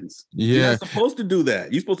fans. You're not supposed to do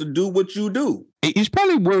that. You're supposed to do what you do. He's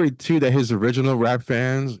probably worried too that his original rap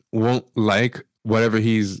fans won't like whatever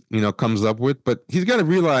he's comes up with. But he's got to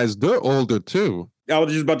realize they're older too. I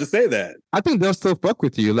was just about to say that. I think they'll still fuck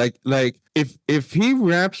with you. Like if he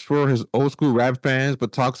raps for his old school rap fans,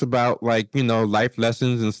 but talks about life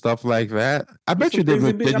lessons and stuff like that, I bet you they'd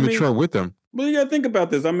mature with him. Well, you gotta think about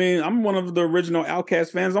this. I mean, I'm one of the original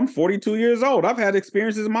Outkast fans. I'm 42 years old. I've had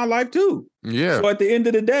experiences in my life too. Yeah. So at the end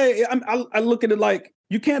of the day, I look at it like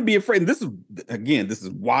you can't be afraid. And this is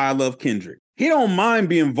why I love Kendrick. He don't mind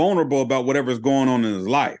being vulnerable about whatever's going on in his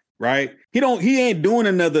life. Right? He ain't doing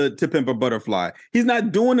another To Pimp a Butterfly. He's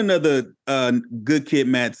not doing another Good Kid,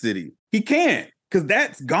 Mad City. He can't because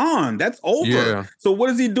that's gone. That's over. Yeah. So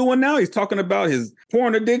what is he doing now? He's talking about his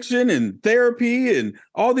porn addiction and therapy and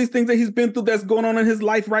all these things that he's been through that's going on in his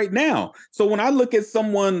life right now. So when I look at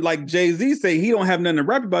someone like Jay-Z say he don't have nothing to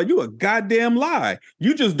rap about, you a goddamn lie.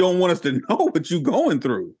 You just don't want us to know what you going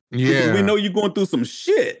through. Yeah. Because we know you're going through some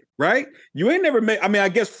shit. Right? You ain't never made. I mean, I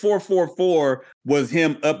guess 444 was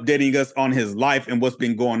him updating us on his life and what's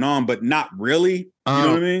been going on, but not really. You know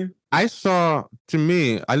what I mean? I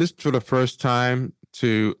listened for the first time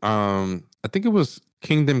to I think it was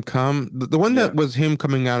Kingdom Come, the one that was him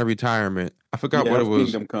coming out of retirement. I forgot what it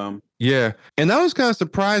was. Kingdom Come. Yeah, and I was kind of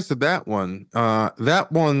surprised at that one.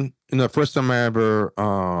 That one, first time I ever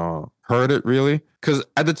heard it really, because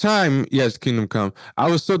at the time, yes, Kingdom Come,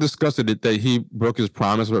 I was so disgusted that he broke his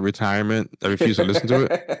promise about retirement. I refused to listen to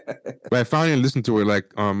it, but I finally listened to it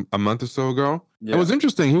like a month or so ago. It was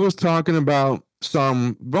interesting. He was talking about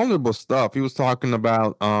some vulnerable stuff. He was talking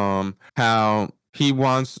about how he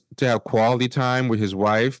wants to have quality time with his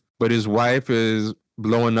wife, but his wife is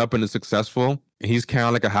blowing up and is successful, and he's kind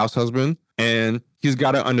of like a house husband, and he's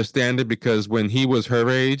got to understand it because when he was her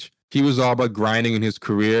age, he was all about grinding in his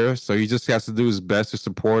career. So he just has to do his best to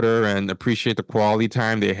support her and appreciate the quality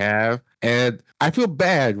time they have. And I feel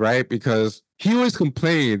bad, right? Because he always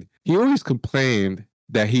complained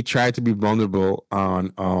that he tried to be vulnerable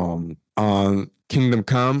on Kingdom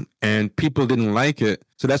Come and people didn't like it.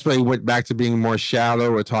 So that's why he went back to being more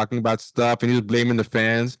shallow or talking about stuff and he was blaming the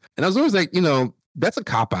fans. And I was always like, that's a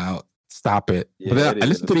cop out. Stop it. Yeah, but then I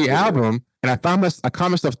listened to the album and I caught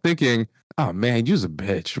myself thinking, oh man, you's a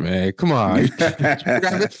bitch, man. Come on.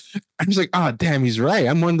 I'm just like, oh damn, he's right.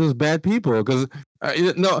 I'm one of those bad people because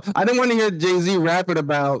no, I didn't want to hear Jay-Z rapping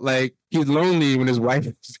about like he's lonely when his wife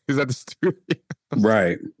is at the studio.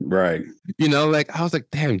 Right. You know, like I was like,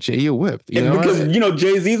 damn, Jay, you're whipped. You and know, because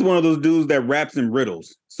Jay-Z's one of those dudes that raps in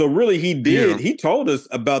riddles. So really, he told us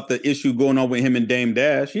about the issue going on with him and Dame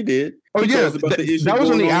Dash. He did. Oh, he yeah. told us about the issue that was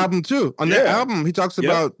on the going album, too. On that album, he talks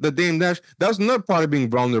about the Dame Dash. That was another part of being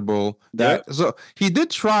vulnerable. So he did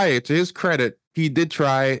try it. To his credit, he did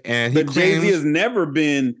try it. And he but Jay-Z has never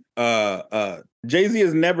been Jay-Z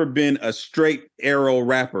has never been a straight arrow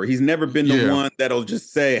rapper. He's never been the one that'll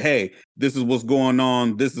just say, hey, this is what's going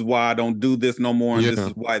on. This is why I don't do this no more. And this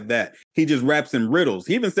is why that. He just raps in riddles.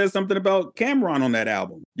 He even says something about Cameron on that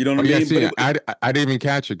album. You know what I mean? See, I didn't even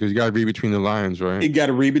catch it because you got to read between the lines, right? You got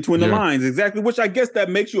to read between the lines. Exactly. Which I guess that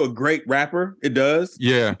makes you a great rapper. It does.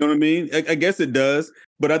 Yeah. You know what I mean? I guess it does.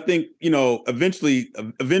 But I think, eventually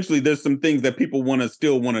there's some things that people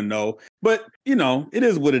still want to know. But, it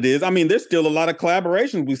is what it is. I mean, there's still a lot of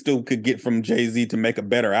collaborations we still could get from Jay-Z to make a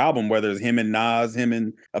better album, whether it's him and Nas, him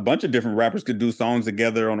and a bunch of different rappers could do songs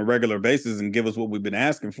together on a regular basis and give us what we've been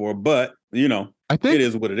asking for. But, I think it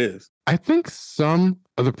is what it is. I think some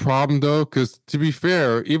of the problem, though, because to be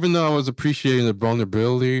fair, even though I was appreciating the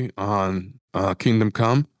vulnerability on Kingdom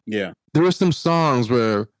Come, there were some songs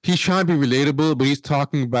where he's trying to be relatable, but he's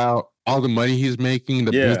talking about all the money he's making,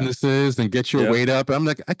 the businesses, and get your weight up. I'm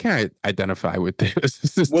like, I can't identify with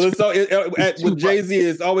this. With Jay-Z,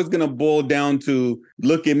 it's always going to boil down to,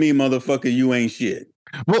 look at me, motherfucker, you ain't shit.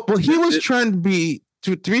 Well, he was trying to be,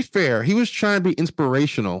 to be fair, he was trying to be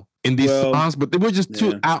inspirational in these songs, but they were just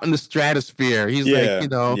too out in the stratosphere. He's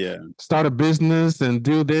start a business and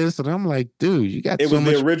do this, and I'm like, dude, you got It was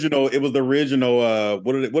the original.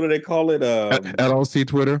 What do they call it? LLC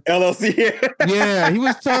Twitter. LLC. Yeah, he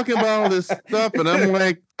was talking about all this stuff, and I'm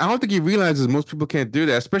like, I don't think he realizes most people can't do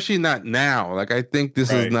that, especially not now. Like, I think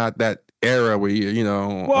this is not that era where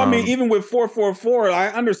Well, I mean, even with 444, I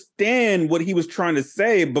understand what he was trying to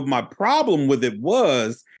say, but my problem with it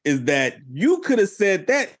is that you could have said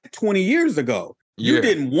that 20 years ago. You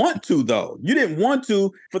didn't want to, though. You didn't want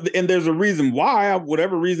to, and there's a reason why,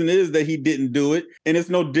 whatever reason it is that he didn't do it. And it's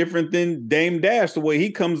no different than Dame Dash, the way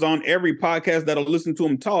he comes on every podcast that'll listen to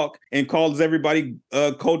him talk and calls everybody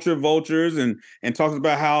culture vultures and talks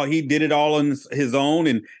about how he did it all on his own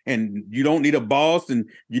and you don't need a boss and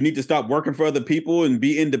you need to stop working for other people and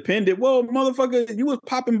be independent. Well, motherfucker, you was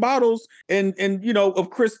popping bottles and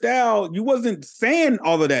of Cristal. You wasn't saying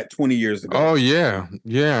all of that 20 years ago. Oh, yeah.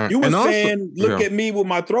 Yeah. You were saying, look at me with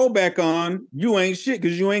my throwback on, you ain't shit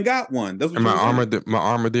because you ain't got one. That's what my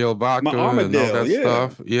Armadale vodka and all that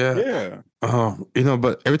stuff. Yeah.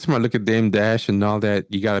 But every time I look at Dame Dash and all that,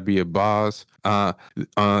 you gotta be a boss. You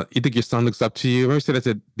think your son looks up to you? Remember I said that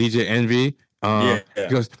to DJ Envy? He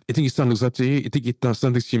goes, you think your son looks up to you? You think your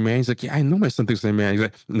son thinks you're man? He's like, yeah, I know my son thinks I'm man. He's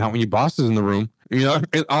like, not when your boss is in the room,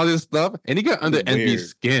 and all this stuff. And he got under Envy's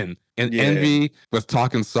skin. And Envy was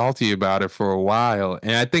talking salty about it for a while.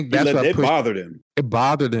 And I think that's what bothered him. It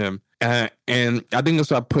bothered him. And I think that's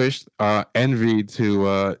what pushed Envy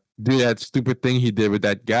to do that stupid thing he did with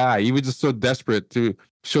that guy. He was just so desperate to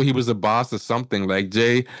show he was a boss or something. Like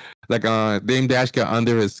Dame Dash got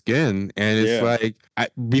under his skin. And it's like,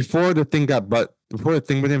 before the thing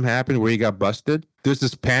with him happened where he got busted, there's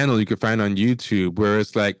this panel you can find on YouTube where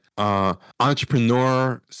it's like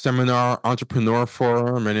entrepreneur seminar, entrepreneur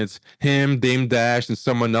forum, and it's him, Dame Dash, and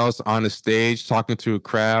someone else on a stage talking to a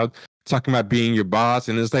crowd, talking about being your boss.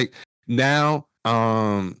 And it's like, now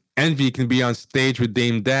Envy can be on stage with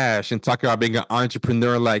Dame Dash and talk about being an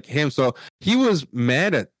entrepreneur like him. So he was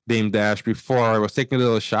mad at Dame Dash before, I was taking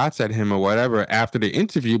little shots at him or whatever after the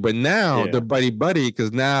interview, but now they're buddy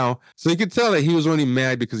because now, so you could tell that he was only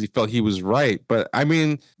mad because he felt he was right. But I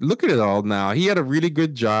mean, look at it all now. He had a really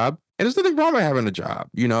good job, and there's nothing wrong with having a job.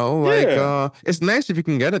 It's nice if you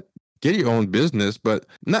can get your own business, but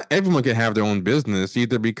not everyone can have their own business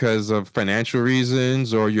either because of financial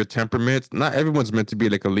reasons or your temperament. Not everyone's meant to be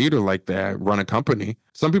like a leader like that, run a company.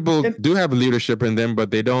 Some people do have leadership in them,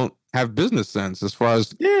 but they don't have business sense as far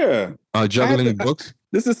as juggling books.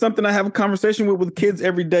 This is something I have a conversation with kids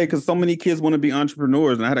every day because so many kids want to be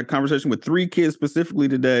entrepreneurs. And I had a conversation with 3 kids specifically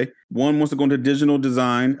today One wants to go into digital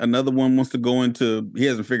design. Another one wants to go into, he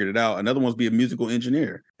hasn't figured it out. Another wants to be a musical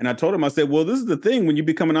engineer. And I told him, I said, well, this is the thing. When you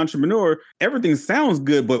become an entrepreneur, everything sounds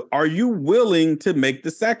good, but are you willing to make the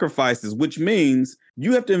sacrifices? Which means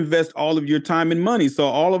you have to invest all of your time and money. So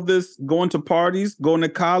all of this, going to parties, going to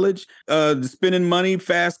college, spending money,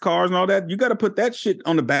 fast cars and all that, you got to put that shit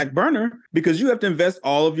on the back burner because you have to invest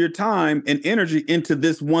all of your time and energy into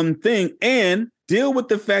this one thing and deal with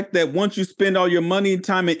the fact that once you spend all your money,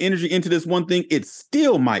 time, and energy into this one thing, it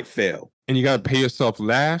still might fail. And you got to pay yourself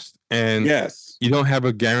last. And yes, you don't have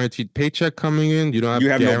a guaranteed paycheck coming in. You don't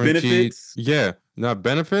have no benefits. Yeah, not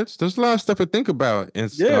benefits. There's a lot of stuff to think about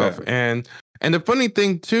and stuff. And the funny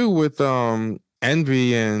thing too with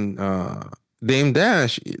Envy and Dame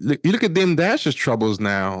Dash, you look at Dame Dash's troubles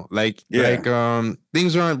now. Like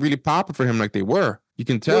things aren't really popular for him like they were. You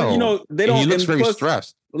can tell. Well, you know, they don't. He looks very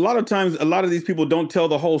stressed. A lot of times, a lot of these people don't tell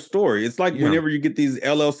the whole story. It's like whenever you get these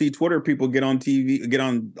LLC Twitter people get on TV, get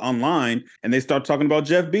on online, and they start talking about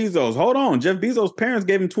Jeff Bezos. Hold on, Jeff Bezos' parents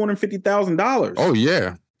gave him $250,000. Oh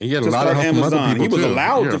yeah, he had a lot of help from other people. He was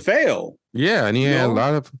allowed to fail. Yeah, and he had a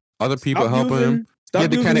lot of other people helping him. He had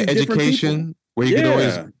the kind of education where you could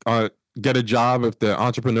always get a job if the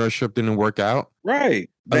entrepreneurship didn't work out. Right.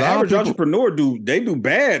 The average entrepreneur do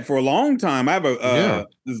bad for a long time. I have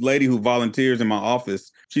this lady who volunteers in my office.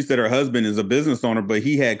 She said her husband is a business owner, but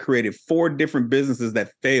he had created 4 different businesses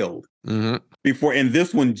that failed before. And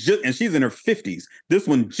this one and she's in her 50s. This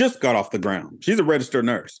one just got off the ground. She's a registered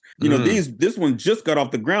nurse. You know, this one just got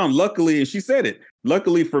off the ground. Luckily, and she said it.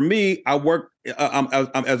 Luckily for me, I work I'm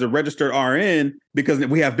as a registered RN because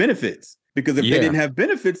we have benefits. Because if they didn't have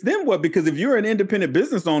benefits, then what? Because if you're an independent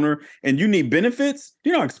business owner and you need benefits,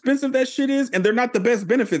 you know how expensive that shit is? And they're not the best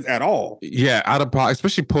benefits at all. Yeah, out of pocket,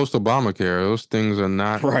 especially post-Obamacare. Those things are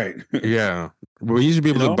not... Right. Yeah. We used to be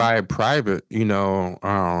able to buy it private, you know.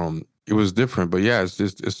 It was different. But yeah, it's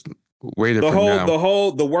way different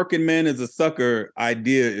now. The working man is a sucker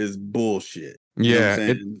idea is bullshit. Yeah.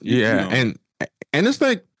 And it's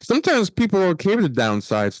like, sometimes people are okay with the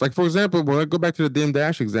downsides. Like, for example, when I go back to the Dame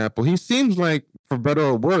Dash example, he seems like, for better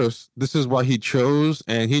or worse, this is what he chose,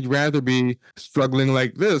 and he'd rather be struggling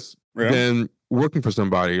like this than working for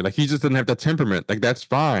somebody. Like, he just doesn't have that temperament. Like, that's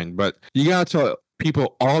fine. But you gotta tell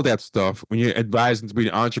people all that stuff when you're advising to be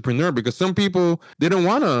an entrepreneur, because some people, they don't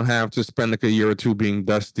want to have to spend like a year or two being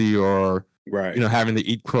dusty or, you know, having to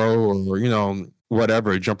eat crow or, you know,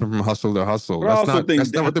 whatever, jumping from hustle to hustle. That's not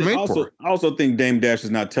what they're made for. I also think Dame Dash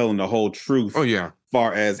is not telling the whole truth. Oh yeah,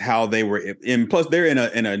 far as how they were, and plus they're in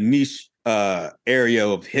a niche area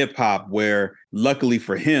of hip hop where, luckily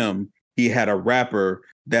for him, he had a rapper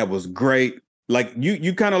that was great. Like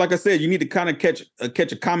you kind of, like I said, you need to kind of catch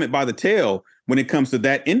a comet by the tail when it comes to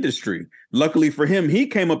that industry. Luckily for him, he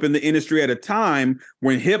came up in the industry at a time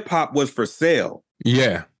when hip hop was for sale.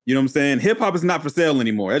 Yeah. You know what I'm saying? Hip hop is not for sale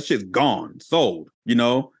anymore. That shit's gone, sold, you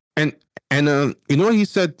know? And you know what he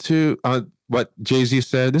said to what Jay-Z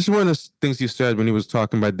said? This is one of the things he said when he was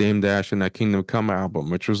talking about Dame Dash and that Kingdom Come album,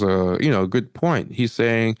 which was a good point. He's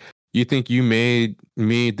saying, you think you made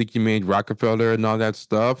me, think you made Rockefeller and all that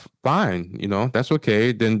stuff? Fine, you know, that's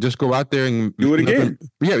okay. Then just go out there and do it again.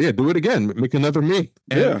 Do it again. Make another me.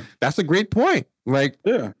 And that's a great point. Like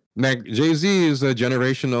Jay-Z is a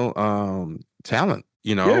generational talent.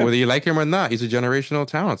 You know, whether you like him or not, he's a generational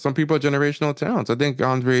talent. Some people are generational talents. I think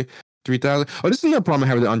Andre 3000. Oh, this is another problem I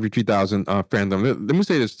have with the Andre 3000 fandom. Let me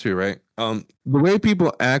say this too, right? The way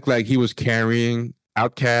people act like he was carrying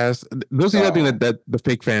Outkast, those are the things that the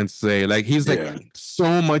fake fans say. Like, he's like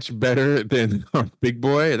so much better than Big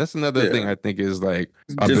Boy. That's another thing I think is like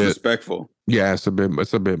disrespectful. It's a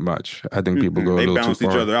bit much. I think people go a little too far. They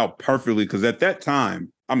balance each other out perfectly, because at that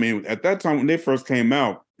time when they first came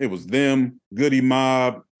out, it was them, Goody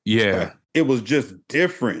Mob. Yeah. It was just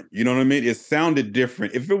different. You know what I mean? It sounded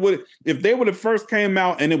different. If they would have first came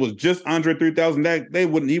out and it was just Andre 3000, he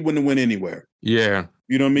wouldn't have went anywhere. Yeah.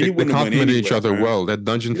 You know what I mean? They complemented each other well. That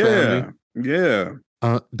Dungeon family. Yeah.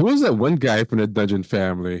 There was that one guy from the Dungeon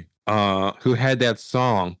family who had that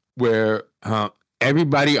song where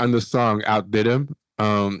everybody on the song outdid him.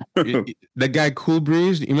 That guy Cool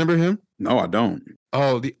Breeze, you remember him? No, I don't.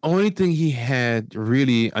 Oh, the only thing he had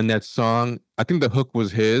really on that song, I think the hook was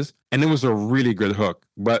his, and it was a really good hook.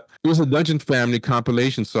 But it was a Dungeon Family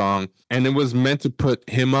compilation song, and it was meant to put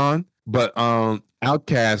him on. But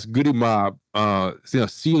Outkast, Goody Mob,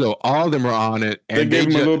 CeeLo, all of them were on it, and they gave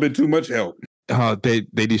him a little bit too much help. They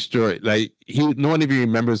destroyed. Like, no one even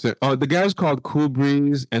remembers it. Oh, the guy was called Cool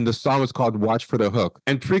Breeze, and the song was called "Watch for the Hook."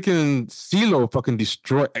 And freaking CeeLo fucking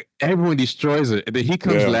everyone destroys it. And then he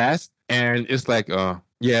comes last, and it's like,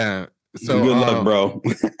 So good luck, bro.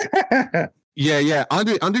 yeah.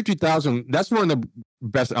 Andre 3000. That's one of the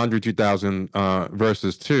best Andre 3000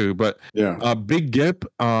 verses too. But yeah, Big Gip,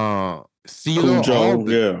 Cool CeeLo,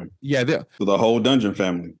 Joe, yeah, the whole Dungeon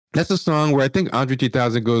family. That's a song where I think Andre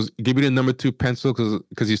 3000 goes, "Give me the number 2 pencil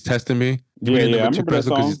because he's testing me. Give me the I number 2 remember that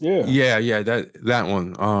pencil because song. yeah, that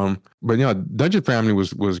one. But Dungeon Family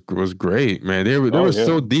was great, man. They were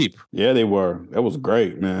so deep. Yeah, they were. That was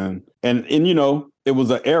great, man. And it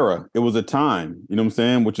was an era. It was a time. You know what I'm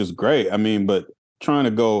saying? Which is great. I mean, but trying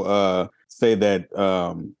to go say that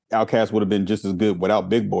Outkast would have been just as good without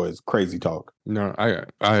Big Boy is crazy talk. No,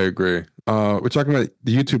 I agree. We're talking about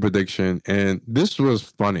the YouTube addiction, and this was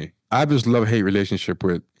funny. I have this love-hate relationship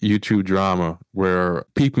with YouTube drama where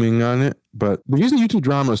peeping on it. But the reason YouTube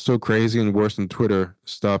drama is so crazy and worse than Twitter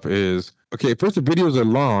stuff is, okay, first the videos are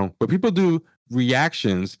long, but people do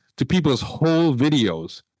reactions to people's whole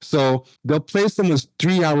videos. So they'll play someone's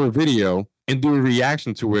 3-hour video and do a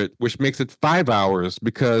reaction to it, which makes it 5 hours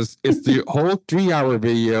because it's the whole 3-hour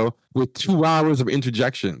video with 2 hours of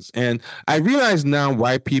interjections. And I realize now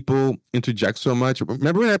why people interject so much.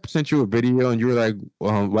 Remember when I sent you a video and you were like,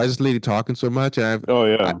 why is this lady talking so much? And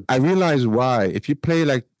I realized why. If you play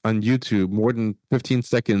like on YouTube more than 15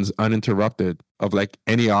 seconds uninterrupted of like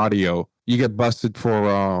any audio, you get busted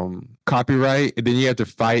for copyright, and then you have to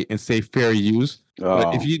fight and say fair use.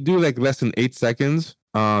 But if you do like less than 8 seconds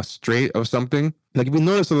straight of something, like if you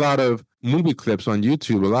notice a lot of movie clips on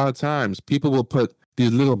YouTube, a lot of times people will put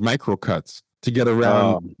these little micro cuts to get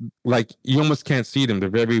around, like you almost can't see them. They're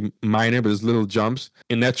very minor, but there's little jumps,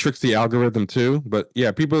 and that tricks the algorithm too. But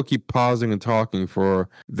yeah, people keep pausing and talking for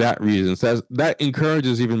that reason. So that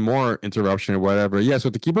encourages even more interruption or whatever. Yeah, so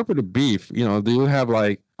to keep up with the beef, they will have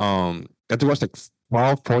like have to watch like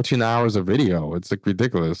 12, 14 hours of video. It's like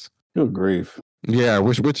ridiculous. Good grief. Yeah,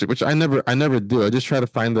 which I never do. I just try to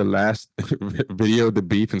find the last video of the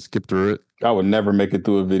beef and skip through it. I would never make it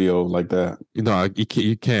through a video like that.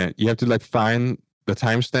 You can't. You have to like find the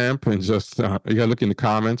timestamp and just you gotta look in the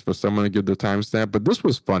comments for someone to give the timestamp. But this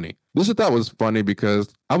was funny. This I thought was funny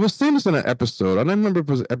because I was saying this in an episode. I don't remember if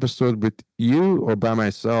it was an episode with you or by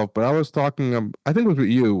myself, but I was talking. I think it was with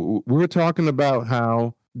you. We were talking about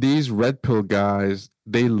how these red pill guys,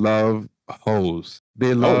 they love hoes.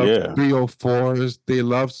 They love 304s. They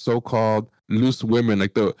love so-called loose women.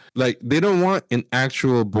 Like they don't want an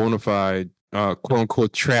actual bona fide quote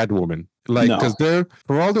unquote trad woman. Like, because they're,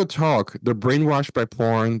 for all their talk, they're brainwashed by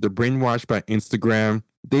porn, they're brainwashed by Instagram.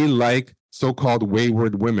 They like so-called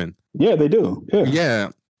wayward women. Yeah, they do.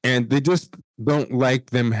 Yeah. And they just don't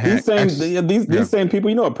like them. These same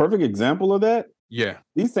people, a perfect example of that? Yeah.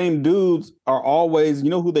 These same dudes are always,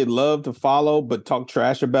 who they love to follow but talk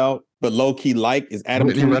trash about, but low-key is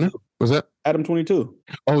Adam 22. Was that Adam 22?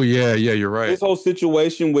 Oh, yeah, you're right. This whole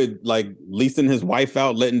situation with like leasing his wife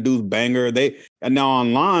out, letting dudes bang her. And now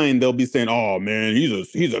online they'll be saying, oh man,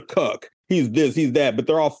 he's a cuck. He's this, he's that. But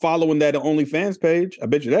they're all following that OnlyFans page. I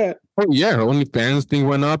bet you that. Oh yeah, her OnlyFans thing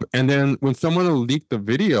went up. And then when someone will leak the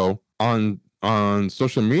video on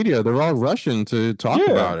social media, they're all rushing to talk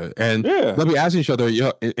about it. And they'll be asking each other,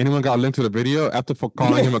 anyone got a link to the video after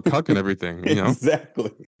calling him a cuck and everything,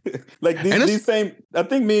 Exactly. Like these same, I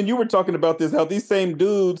think me and you were talking about this, how these same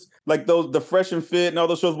dudes, like the Fresh and Fit and all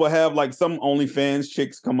those shows will have like some OnlyFans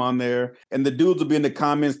chicks come on there, and the dudes will be in the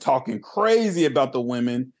comments talking crazy about the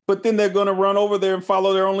women, but then they're going to run over there and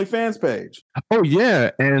follow their OnlyFans page. Oh yeah.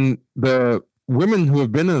 And the women who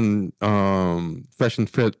have been in Fresh and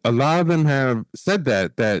Fit, a lot of them have said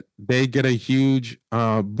that they get a huge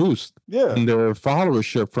boost in their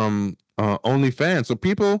followership from OnlyFans. So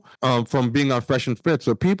people from being on Fresh and Fit.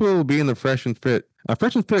 So people being the Fresh and Fit.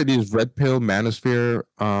 Fresh and Fit, these red pill Manosphere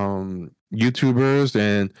YouTubers,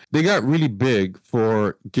 and they got really big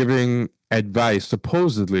for giving advice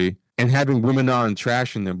supposedly and having women on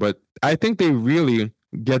trashing them. But I think they really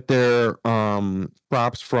get their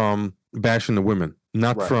props from bashing the women,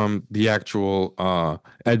 not from the actual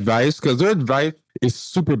advice, because their advice is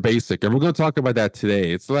super basic, and we're going to talk about that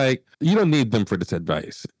today. It's like, you don't need them for this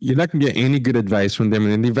advice. You're not going to get any good advice from them,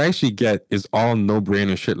 and the advice you get is all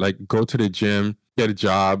no-brainer shit, like go to the gym, get a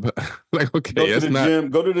job. Like, okay, go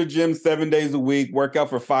to the gym 7 days a week, work out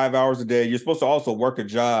for 5 hours a day. You're supposed to also work a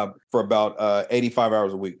job for about 85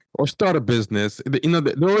 hours a week. Or start a business.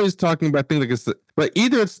 They're always talking about things like but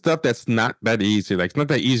either it's stuff that's not that easy, like it's not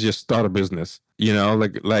that easy to start a business,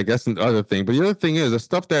 like that's the other thing. But the other thing is the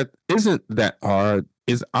stuff that isn't that hard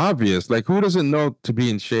is obvious. Like, who doesn't know to be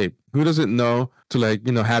in shape? Who doesn't know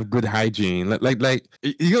to have good hygiene? Like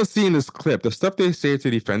you're gonna see in this clip the stuff they say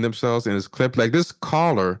to defend themselves in this clip. Like, this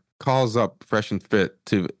caller calls up Fresh and Fit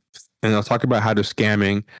and they'll talk about how they're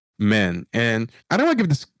scamming men. And I don't want to give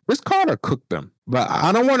this Carter cooked them, but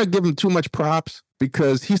I don't want to give him too much props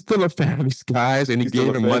because he's still a fan of these guys and he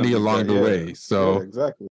gave him money along the way. So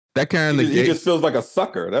exactly. That kind of he just feels like a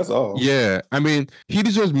sucker. That's all. Yeah, I mean, he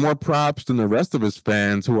deserves more props than the rest of his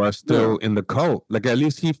fans who are still in the cult. Like, at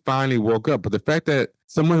least he finally woke up. But the fact that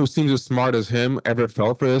someone who seems as smart as him ever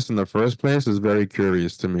fell for this in the first place is very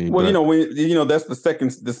curious to me. Well, that's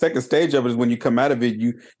the second stage of it is when you come out of it,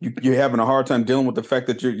 you're having a hard time dealing with the fact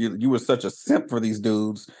that you were such a simp for these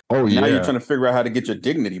dudes. Oh yeah. Now you're trying to figure out how to get your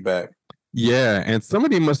dignity back. Yeah, and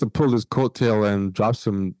somebody must have pulled his coattail and dropped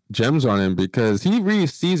some gems on him because he really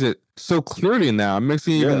sees it so clearly now. It makes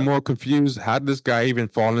me even more confused. How did this guy even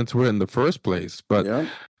fall into it in the first place? But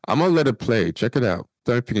I'm going to let it play. Check it out.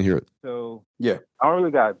 Tell me if you can hear it. So, I don't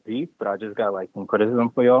really got beef, but I just got like some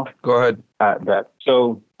criticism for y'all. Go ahead. At that.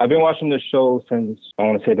 So, I've been watching this show since, I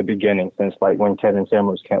want to say the beginning, since like when Kevin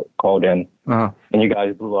Samuels called in and you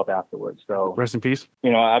guys blew up afterwards. So, rest in peace.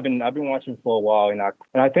 I've been watching for a while and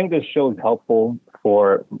I think this show is helpful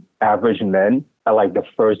for average men at like the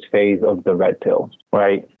first phase of the red pill,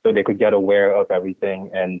 right? So they could get aware of everything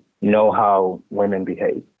and know how women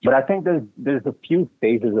behave. But I think there's a few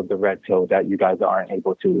phases of the red pill that you guys aren't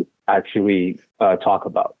able to actually talk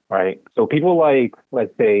about, right? So people like,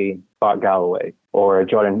 let's say, Scott Galloway or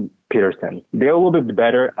Jordan Peterson, they're a little bit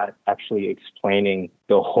better at actually explaining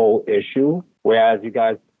the whole issue, whereas you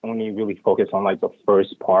guys only really focus on like the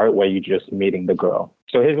first part where you're just meeting the girl.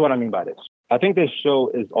 So here's what I mean by this. I think this show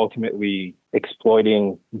is ultimately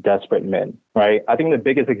exploiting desperate men, right? I think the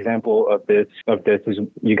biggest example of this is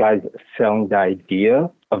you guys selling the idea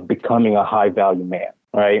of becoming a high value man,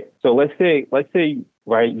 right? So let's say,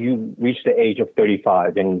 right, you reach the age of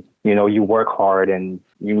 35 and, you work hard and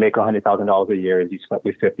you make $100,000 a year and you slept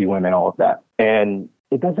with 50 women, all of that. And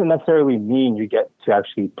it doesn't necessarily mean you get to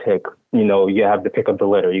actually pick, you have the pick of the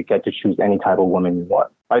litter. You get to choose any type of woman you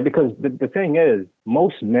want, right? Because the thing is,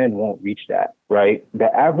 most men won't reach that, right?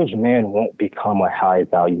 The average man won't become a high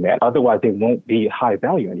value man. Otherwise, they won't be high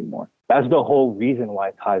value anymore. That's the whole reason why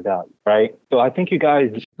it's high value, right? So I think you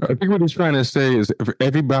guys... I think what he's trying to say is if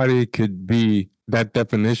everybody could be that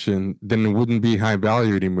definition, then it wouldn't be high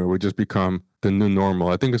value anymore. It would just become the new normal.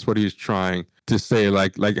 I think that's what he's trying to say.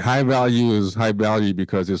 Like high value is high value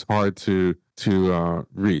because it's hard to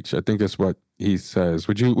reach. I think that's what he says.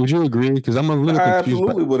 Would you agree? Because I'm a little confused. I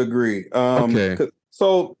absolutely would agree. Okay.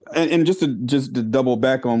 So, and just to double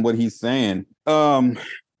back on what he's saying,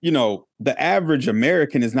 the average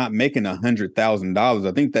American is not making $100,000.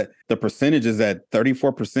 I think that the percentage is at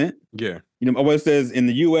 34%. Yeah. What it says in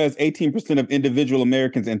the U.S., 18% of individual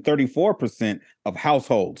Americans and 34% of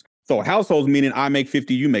households. So households meaning I make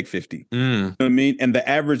 50, you make 50. You know what I mean? And the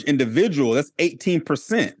average individual, that's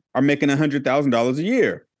 18%, are making $100,000 a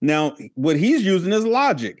year. Now, what he's using is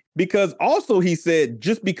logic, because also he said,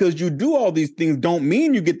 just because you do all these things don't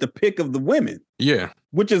mean you get the pick of the women. Yeah.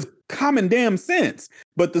 Which is common damn sense.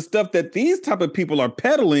 But the stuff that these type of people are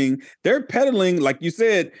peddling, they're peddling, like you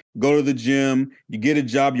said, go to the gym, you get a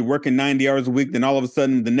job, you're working 90 hours a week, then all of a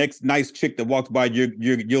sudden the next nice chick that walks by,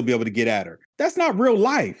 you'll be able to get at her. That's not real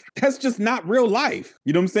life. That's just not real life.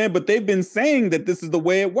 You know what I'm saying? But they've been saying that this is the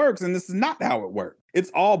way it works, and this is not how it works. It's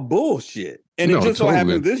all bullshit. And it just so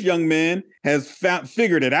happens this young man has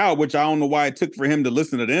figured it out, which I don't know why it took for him to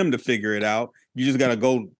listen to them to figure it out. You just got to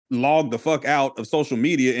go log the fuck out of social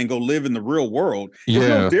media and go live in the real world. It's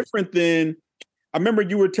no different than, I remember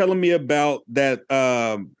you were telling me about that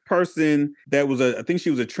person that was I think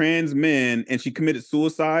she was a trans man and she committed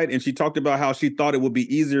suicide, and she talked about how she thought it would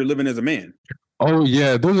be easier living as a man. Oh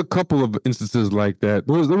yeah, there was a couple of instances like that.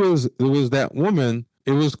 There was that woman.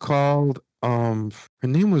 It was called her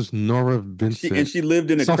name was Nora Vincent. She lived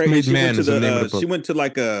in a crazy. She went to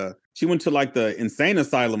the insane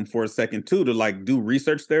asylum for a second too, to like do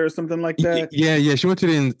research there or something like that. Yeah. She went to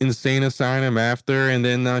the insane asylum after, and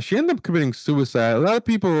then she ended up committing suicide. A lot of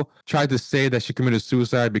people tried to say that she committed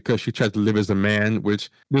suicide because she tried to live as a man, which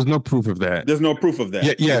there's no proof of that. There's no proof of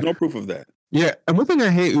that. Yeah. There's no proof of that. Yeah, and one thing I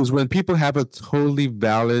hate is when people have a totally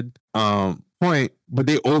valid point, but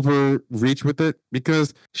they overreach with it,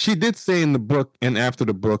 because she did say in the book and after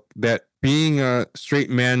the book that being a straight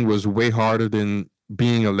man was way harder than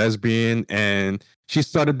being a lesbian, and she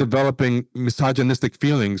started developing misogynistic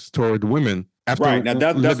feelings toward women. Right, now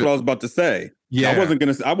that's what I was about to say. Yeah, I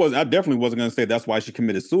definitely wasn't gonna say that's why she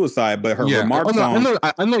committed suicide, but her remarks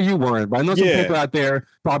I know you weren't, but I know some people out there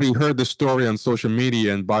probably heard the story on social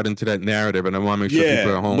media and bought into that narrative, and I want to make sure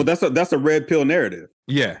people at home. But that's a red pill narrative.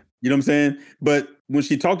 Yeah. You know what I'm saying? But when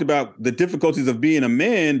she talked about the difficulties of being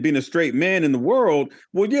a straight man in the world,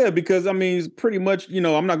 well, yeah, because I mean, it's pretty much, you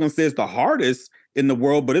know, I'm not going to say it's the hardest in the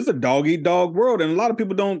world, but it's a dog eat dog world. And a lot of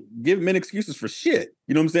people don't give men excuses for shit.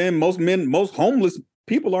 You know what I'm saying? Most homeless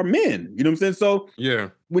people are men. You know what I'm saying? So yeah,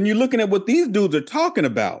 when you're looking at what these dudes are talking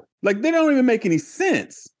about, like, they don't even make any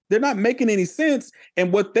sense. They're not making any sense.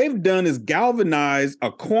 And what they've done is galvanize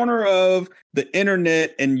a corner of the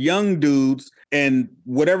internet and young dudes and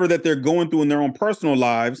whatever that they're going through in their own personal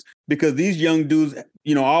lives, because these young dudes,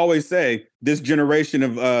 you know, I always say this generation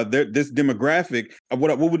of this demographic,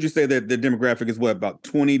 what would you say that the demographic is, what, about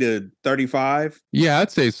 20 to 35? Yeah,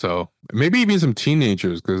 I'd say so. Maybe even some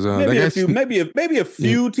teenagers, because maybe a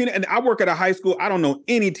few teenagers. And I work at a high school. I don't know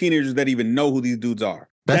any teenagers that even know who these dudes are.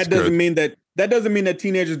 That doesn't mean that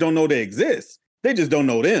teenagers don't know they exist. They just don't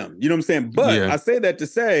know them. You know what I'm saying? But I say that to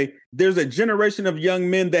say there's a generation of young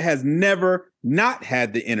men that has never not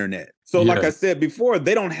had the internet. So like I said before,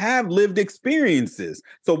 they don't have lived experiences.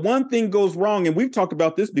 So one thing goes wrong, and we've talked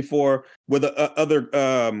about this before with other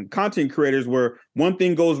content creators, where one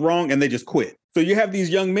thing goes wrong and they just quit. So you have these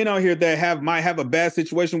young men out here that might have a bad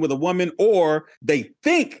situation with a woman, or they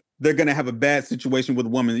think they're going to have a bad situation with a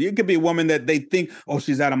woman. It could be a woman that they think, oh,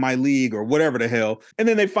 she's out of my league or whatever the hell. And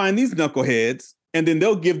then they find these knuckleheads, and then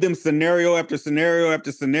they'll give them scenario after scenario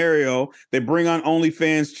after scenario. They bring on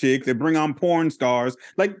OnlyFans chicks. They bring on porn stars.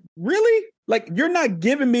 Like, really? Like, you're not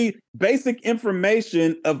giving me basic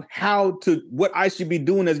information of what I should be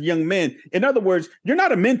doing as a young man. In other words, you're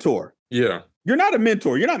not a mentor. Yeah. You're not a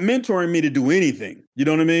mentor. You're not mentoring me to do anything. You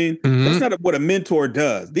know what I mean? Mm-hmm. That's not what a mentor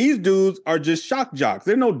does. These dudes are just shock jocks.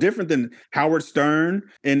 They're no different than Howard Stern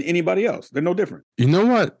and anybody else. They're no different. You know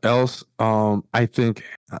what else I think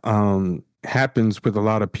happens with a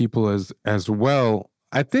lot of people as well?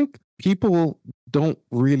 I think people don't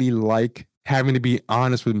really like having to be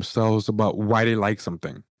honest with themselves about why they like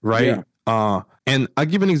something, right? Yeah. And I'll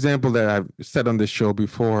give an example that I've said on this show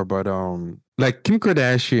before, but like Kim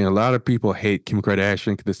Kardashian, a lot of people hate Kim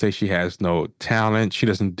Kardashian because they say she has no talent. She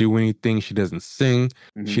doesn't do anything. She doesn't sing.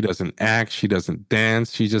 Mm-hmm. She doesn't act. She doesn't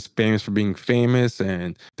dance. She's just famous for being famous.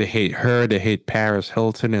 And they hate her. They hate Paris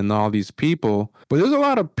Hilton and all these people. But there's a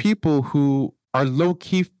lot of people who are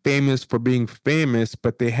low-key famous for being famous,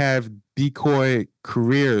 but they have decoy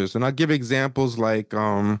careers. And I'll give examples like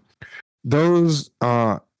those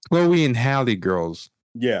Chloe and Halle girls.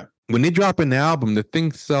 Yeah. When they drop an album, the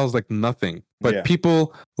thing sells like nothing. But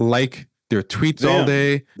people like their tweets all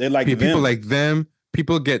day. They like people like them.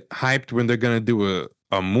 People get hyped when they're gonna do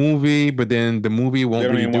a movie, but then the movie won't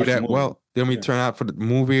really do that well. They don't really turn out for the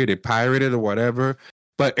movie. They pirate it or whatever.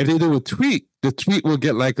 But if they do a tweet, the tweet will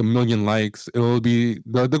get like 1 million likes. They're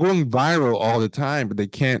going viral all the time, but they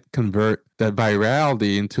can't convert that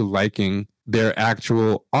virality into liking their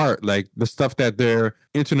actual art, like the stuff that their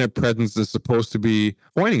internet presence is supposed to be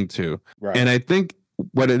pointing to. Right. And I think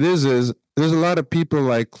what it is there's a lot of people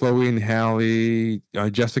like Chloe and Halle,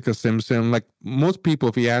 Jessica Simpson. Like most people,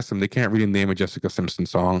 if you ask them, they can't really name a Jessica Simpson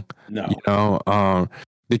song. No. You know,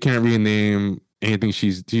 they can't really name anything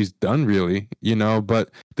she's done really, you know, but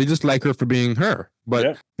they just like her for being her.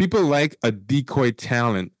 But people like a decoy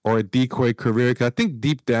talent or a decoy career. Cause I think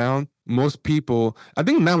deep down, most people, I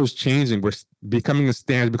think now it's changing. We're becoming a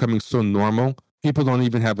standard, becoming so normal. People don't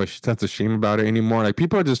even have a sense of shame about it anymore. Like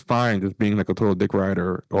people are just fine just being like a total dick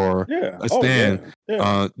rider or a stan.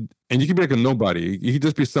 And you can be like a nobody. You can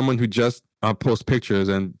just be someone who just posts pictures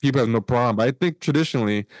and people have no problem. But I think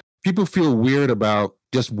traditionally people feel weird about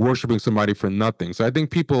just worshiping somebody for nothing. So I think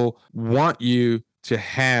people want you to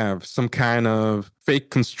have some kind of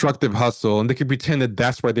fake constructive hustle, and they can pretend that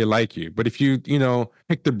that's why they like you. But if you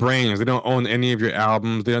pick their brains, they don't own any of your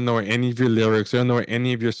albums, they don't know any of your lyrics, they don't know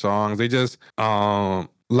any of your songs. They just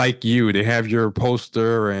like you. They have your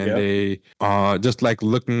poster and they just like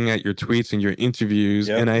looking at your tweets and your interviews.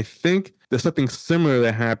 And I think there's something similar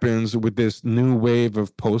that happens with this new wave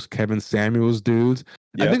of post Kevin Samuels dudes.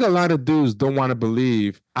 I think a lot of dudes don't want to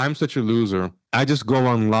believe I'm such a loser. I just go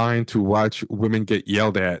online to watch women get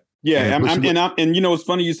yelled at. Yeah, and you know, it's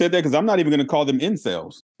funny you said that because I'm not even going to call them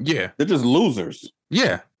incels. Yeah, they're just losers.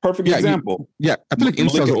 Yeah, perfect example. I feel like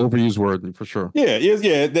incels are an overused word for sure. Yeah, it is.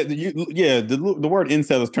 Yeah, the word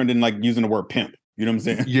incel is turned in like using the word pimp. You know what I'm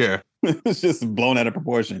saying? Yeah, it's just blown out of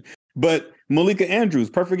proportion. But Malika Andrews,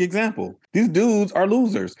 perfect example. These dudes are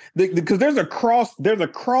losers because there's a cross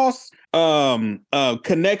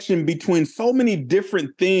connection between so many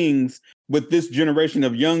different things with this generation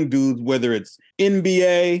of young dudes, whether it's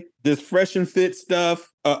NBA, this fresh and fit stuff,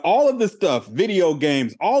 all of this stuff, video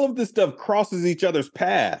games, all of this stuff crosses each other's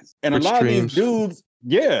paths. And a lot of these dudes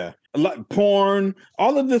Yeah. A lot porn,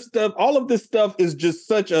 all of this stuff is just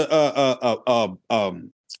such like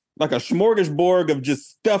a smorgasbord of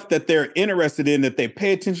just stuff that they're interested in, that they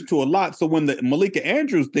pay attention to a lot. So when the Malika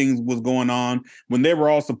Andrews thing was going on, when they were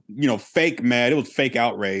also, fake mad, it was fake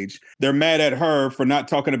outrage. They're mad at her for not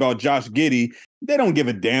talking about Josh Giddey. They don't give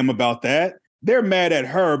a damn about that. They're mad at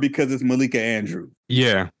her because it's Malika Andrews.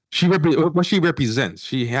 Yeah. What she represents.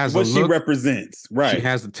 She has what a look. She represents, right? She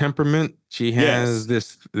has the temperament. She has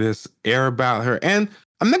this air about her, and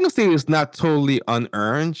I'm not gonna say it's not totally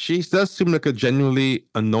unearned. She does seem like a genuinely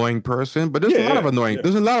annoying person, but there's a lot of annoying.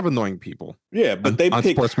 There's a lot of annoying people. Yeah, but they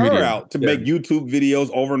pick her out to make YouTube videos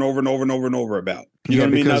over and over and over and over and over about. You know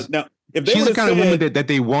what I mean? Now, if they she's the kind of woman that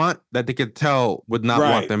they want, that they could tell would not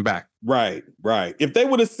want them back. Right. If they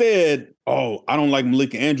would have said, "Oh, I don't like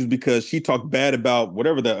Malika Andrews because she talked bad about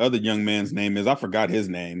whatever the other young man's name is. I forgot his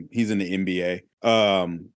name. He's in the NBA.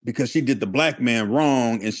 Because she did the black man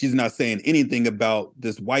wrong and she's not saying anything about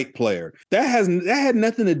this white player." That had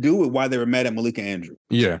nothing to do with why they were mad at Malika Andrews.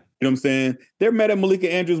 Yeah. You know what I'm saying? They're mad at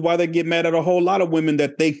Malika Andrews why they get mad at a whole lot of women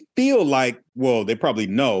that they feel like, well, they probably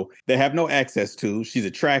know they have no access to. She's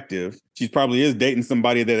attractive. She probably is dating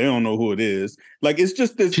somebody that they don't know who it is. Like, it's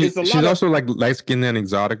just this. She's also like light skinned and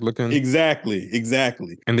exotic looking. Exactly.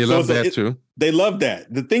 And they love that too. They love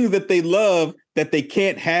that. The things that they love that they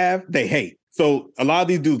can't have, they hate. So a lot of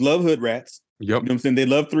these dudes love hood rats. Yep. You know what I'm saying? They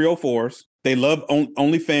love 304s. They love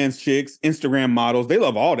OnlyFans chicks, Instagram models. They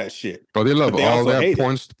love all that shit. Oh, they love all that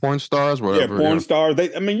porn stars, whatever. Yeah, porn stars.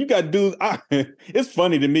 You got dudes. It's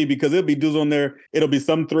funny to me because it'll be dudes on there. It'll be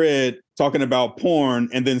some thread talking about porn,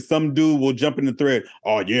 and then some dude will jump in the thread.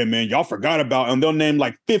 "Oh yeah, man, y'all forgot about," and they'll name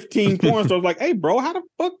like 15 porn stars. Like, hey, bro, how the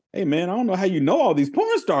fuck? Hey, man, I don't know how you know all these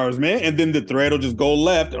porn stars, man. And then the thread will just go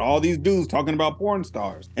left, and all these dudes talking about porn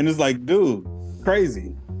stars, and it's like, dude,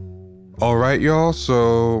 crazy. All right, y'all.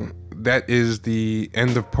 So that is the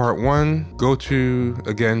end of part 1. Go to,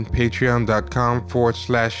 again,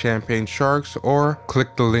 patreon.com/champagne sharks, or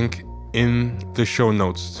click the link in the show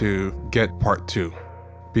notes to get part 2.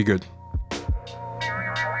 Be good.